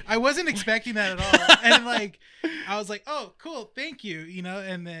like, I wasn't expecting that at all. And like, I was like, oh, cool. Thank you.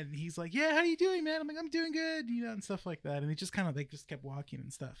 And then he's like, yeah, how you doing, man? I'm like, I'm doing good, and stuff like that. And he just kind of just kept walking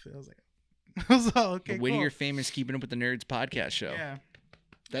and stuff. I was like, okay, Whittier cool. Famous Keeping Up with the Nerds podcast show. Yeah.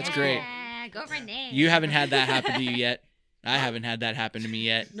 That's great. Yeah, go Renee. You haven't had that happen to you yet. I haven't had that happen to me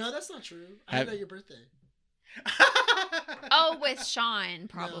yet. No, that's not true. I had that at your birthday. Oh, with Sean,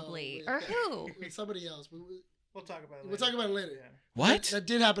 probably. No, or who? With somebody else. We'll talk about it later. We'll talk about it later. Yeah. What? That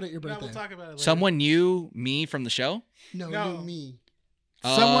did happen at your No, birthday. we'll talk about it later. Someone knew me from the show? No, No. me.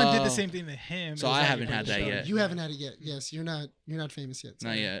 Someone did Oh. the same thing to him. So It was I at haven't your had that show. yet. You haven't had it yet. Yes, you're not famous yet.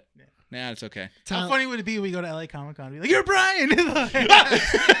 Not sorry. yet. Yeah. Nah, it's okay. How funny would it be if we go to LA Comic Con and be like, you're Brian! The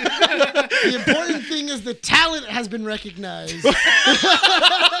important thing is the talent has been recognized.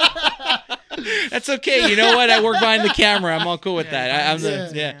 That's okay. You know what? I work behind the camera. I'm all cool with Yeah, that. I'm yeah.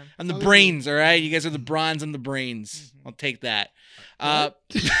 the yeah. I'm the Sounds brains. All right. You guys are the bronze. I'm the brains. I'll take that. That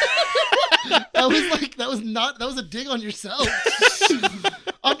was a dig on yourself.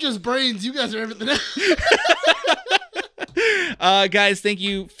 I'm just brains. You guys are everything else. Guys, thank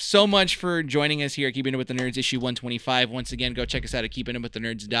you so much for joining us here at Keeping Up with the Nerds, issue 125. Once again, go check us out at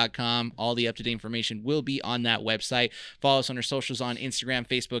keepingupwiththenerds.com. All the up-to-date information will be on that website. Follow us on our socials on Instagram,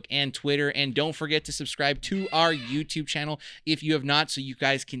 Facebook, and Twitter. And don't forget to subscribe to our YouTube channel if you have not, so you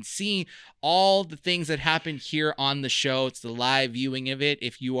guys can see all the things that happen here on the show. It's the live viewing of it.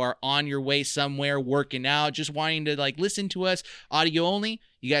 If you are on your way somewhere, working out, just wanting to listen to us audio only,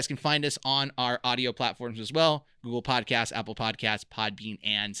 you guys can find us on our audio platforms as well. Google Podcasts, Apple Podcasts, Podbean,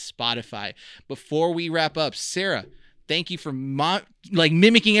 and Spotify. Before we wrap up, Sarah, thank you for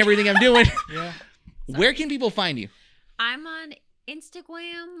mimicking everything I'm doing. Yeah. Where can people find you? I'm on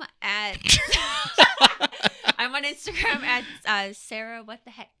Instagram at Sarah What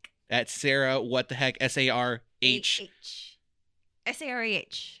the Heck. At Sarah, what the heck? SARH.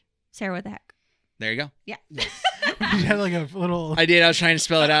 SAREH. Sarah What the Heck. There you go. Yeah. You had like a little. I did. I was trying to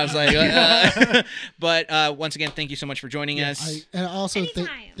spell it out. I was like, but once again, thank you so much for joining us. And also Anytime.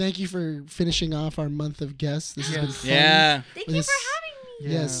 thank you for finishing off our month of guests. This has been fun. Yeah. Thank With you this- for having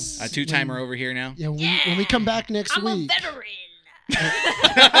me. Yeah. Yes. A two-timer over here now. Yeah, when we come back next I'm week. a veteran.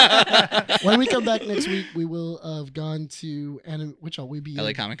 When we come back next week, we will have gone to which will we be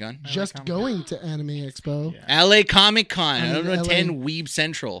LA Comic Con. just Comic-Con. going to Anime Expo. Yeah. LA Comic Con. I I mean, don't know, LA 10 Weeb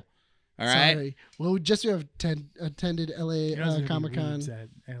Central. All right. Sorry. Well, we just have attended LA You know, there's gonna be Comic Con. weebs at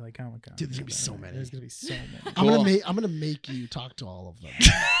LA Comic Con. Dude, there's gonna be so many. There's gonna be so many. Cool. I'm gonna make you talk to all of them.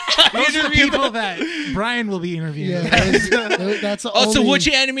 Those are the people that Brian will be interviewing. Yeah, that's the Oh, so only- which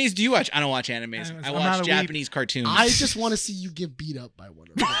animes do you watch? I don't watch animes. I I'm watch not a weeb. Japanese cartoons. I just want to see you get beat up by one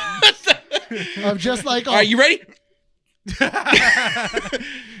of them. I'm just like, All right, you ready?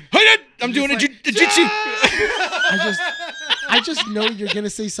 I'm doing a jiu-jitsu. I just know you're gonna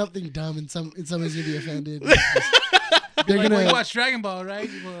say something dumb and somebody's gonna be offended. They're Like, gonna. you watch Dragon Ball, right?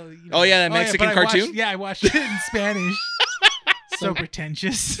 Well, Oh, yeah, that Mexican but I watched- cartoon? I watched it in Spanish. So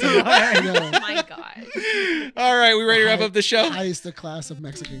pretentious. I know. Oh my god. All right, we ready to wrap up the show? Highest the class of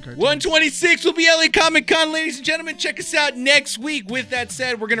Mexican cartoons. 126 will be LA Comic Con, ladies and gentlemen. Check us out next week. With that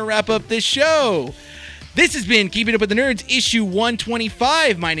said, we're going to wrap up this show. This has been Keeping Up with the Nerds, issue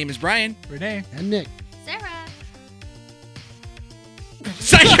 125. My name is Brian. Renee. And Nick. Sarah.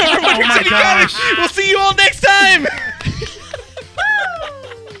 Signing off from Wonder my City gosh. Comics. We'll see you all next time.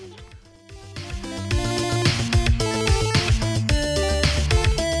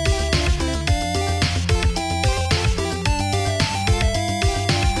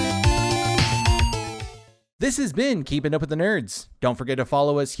 This has been Keeping Up with the Nerds. Don't forget to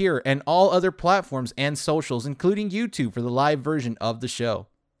follow us here and all other platforms and socials, including YouTube, for the live version of the show.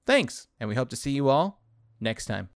 Thanks, and we hope to see you all next time.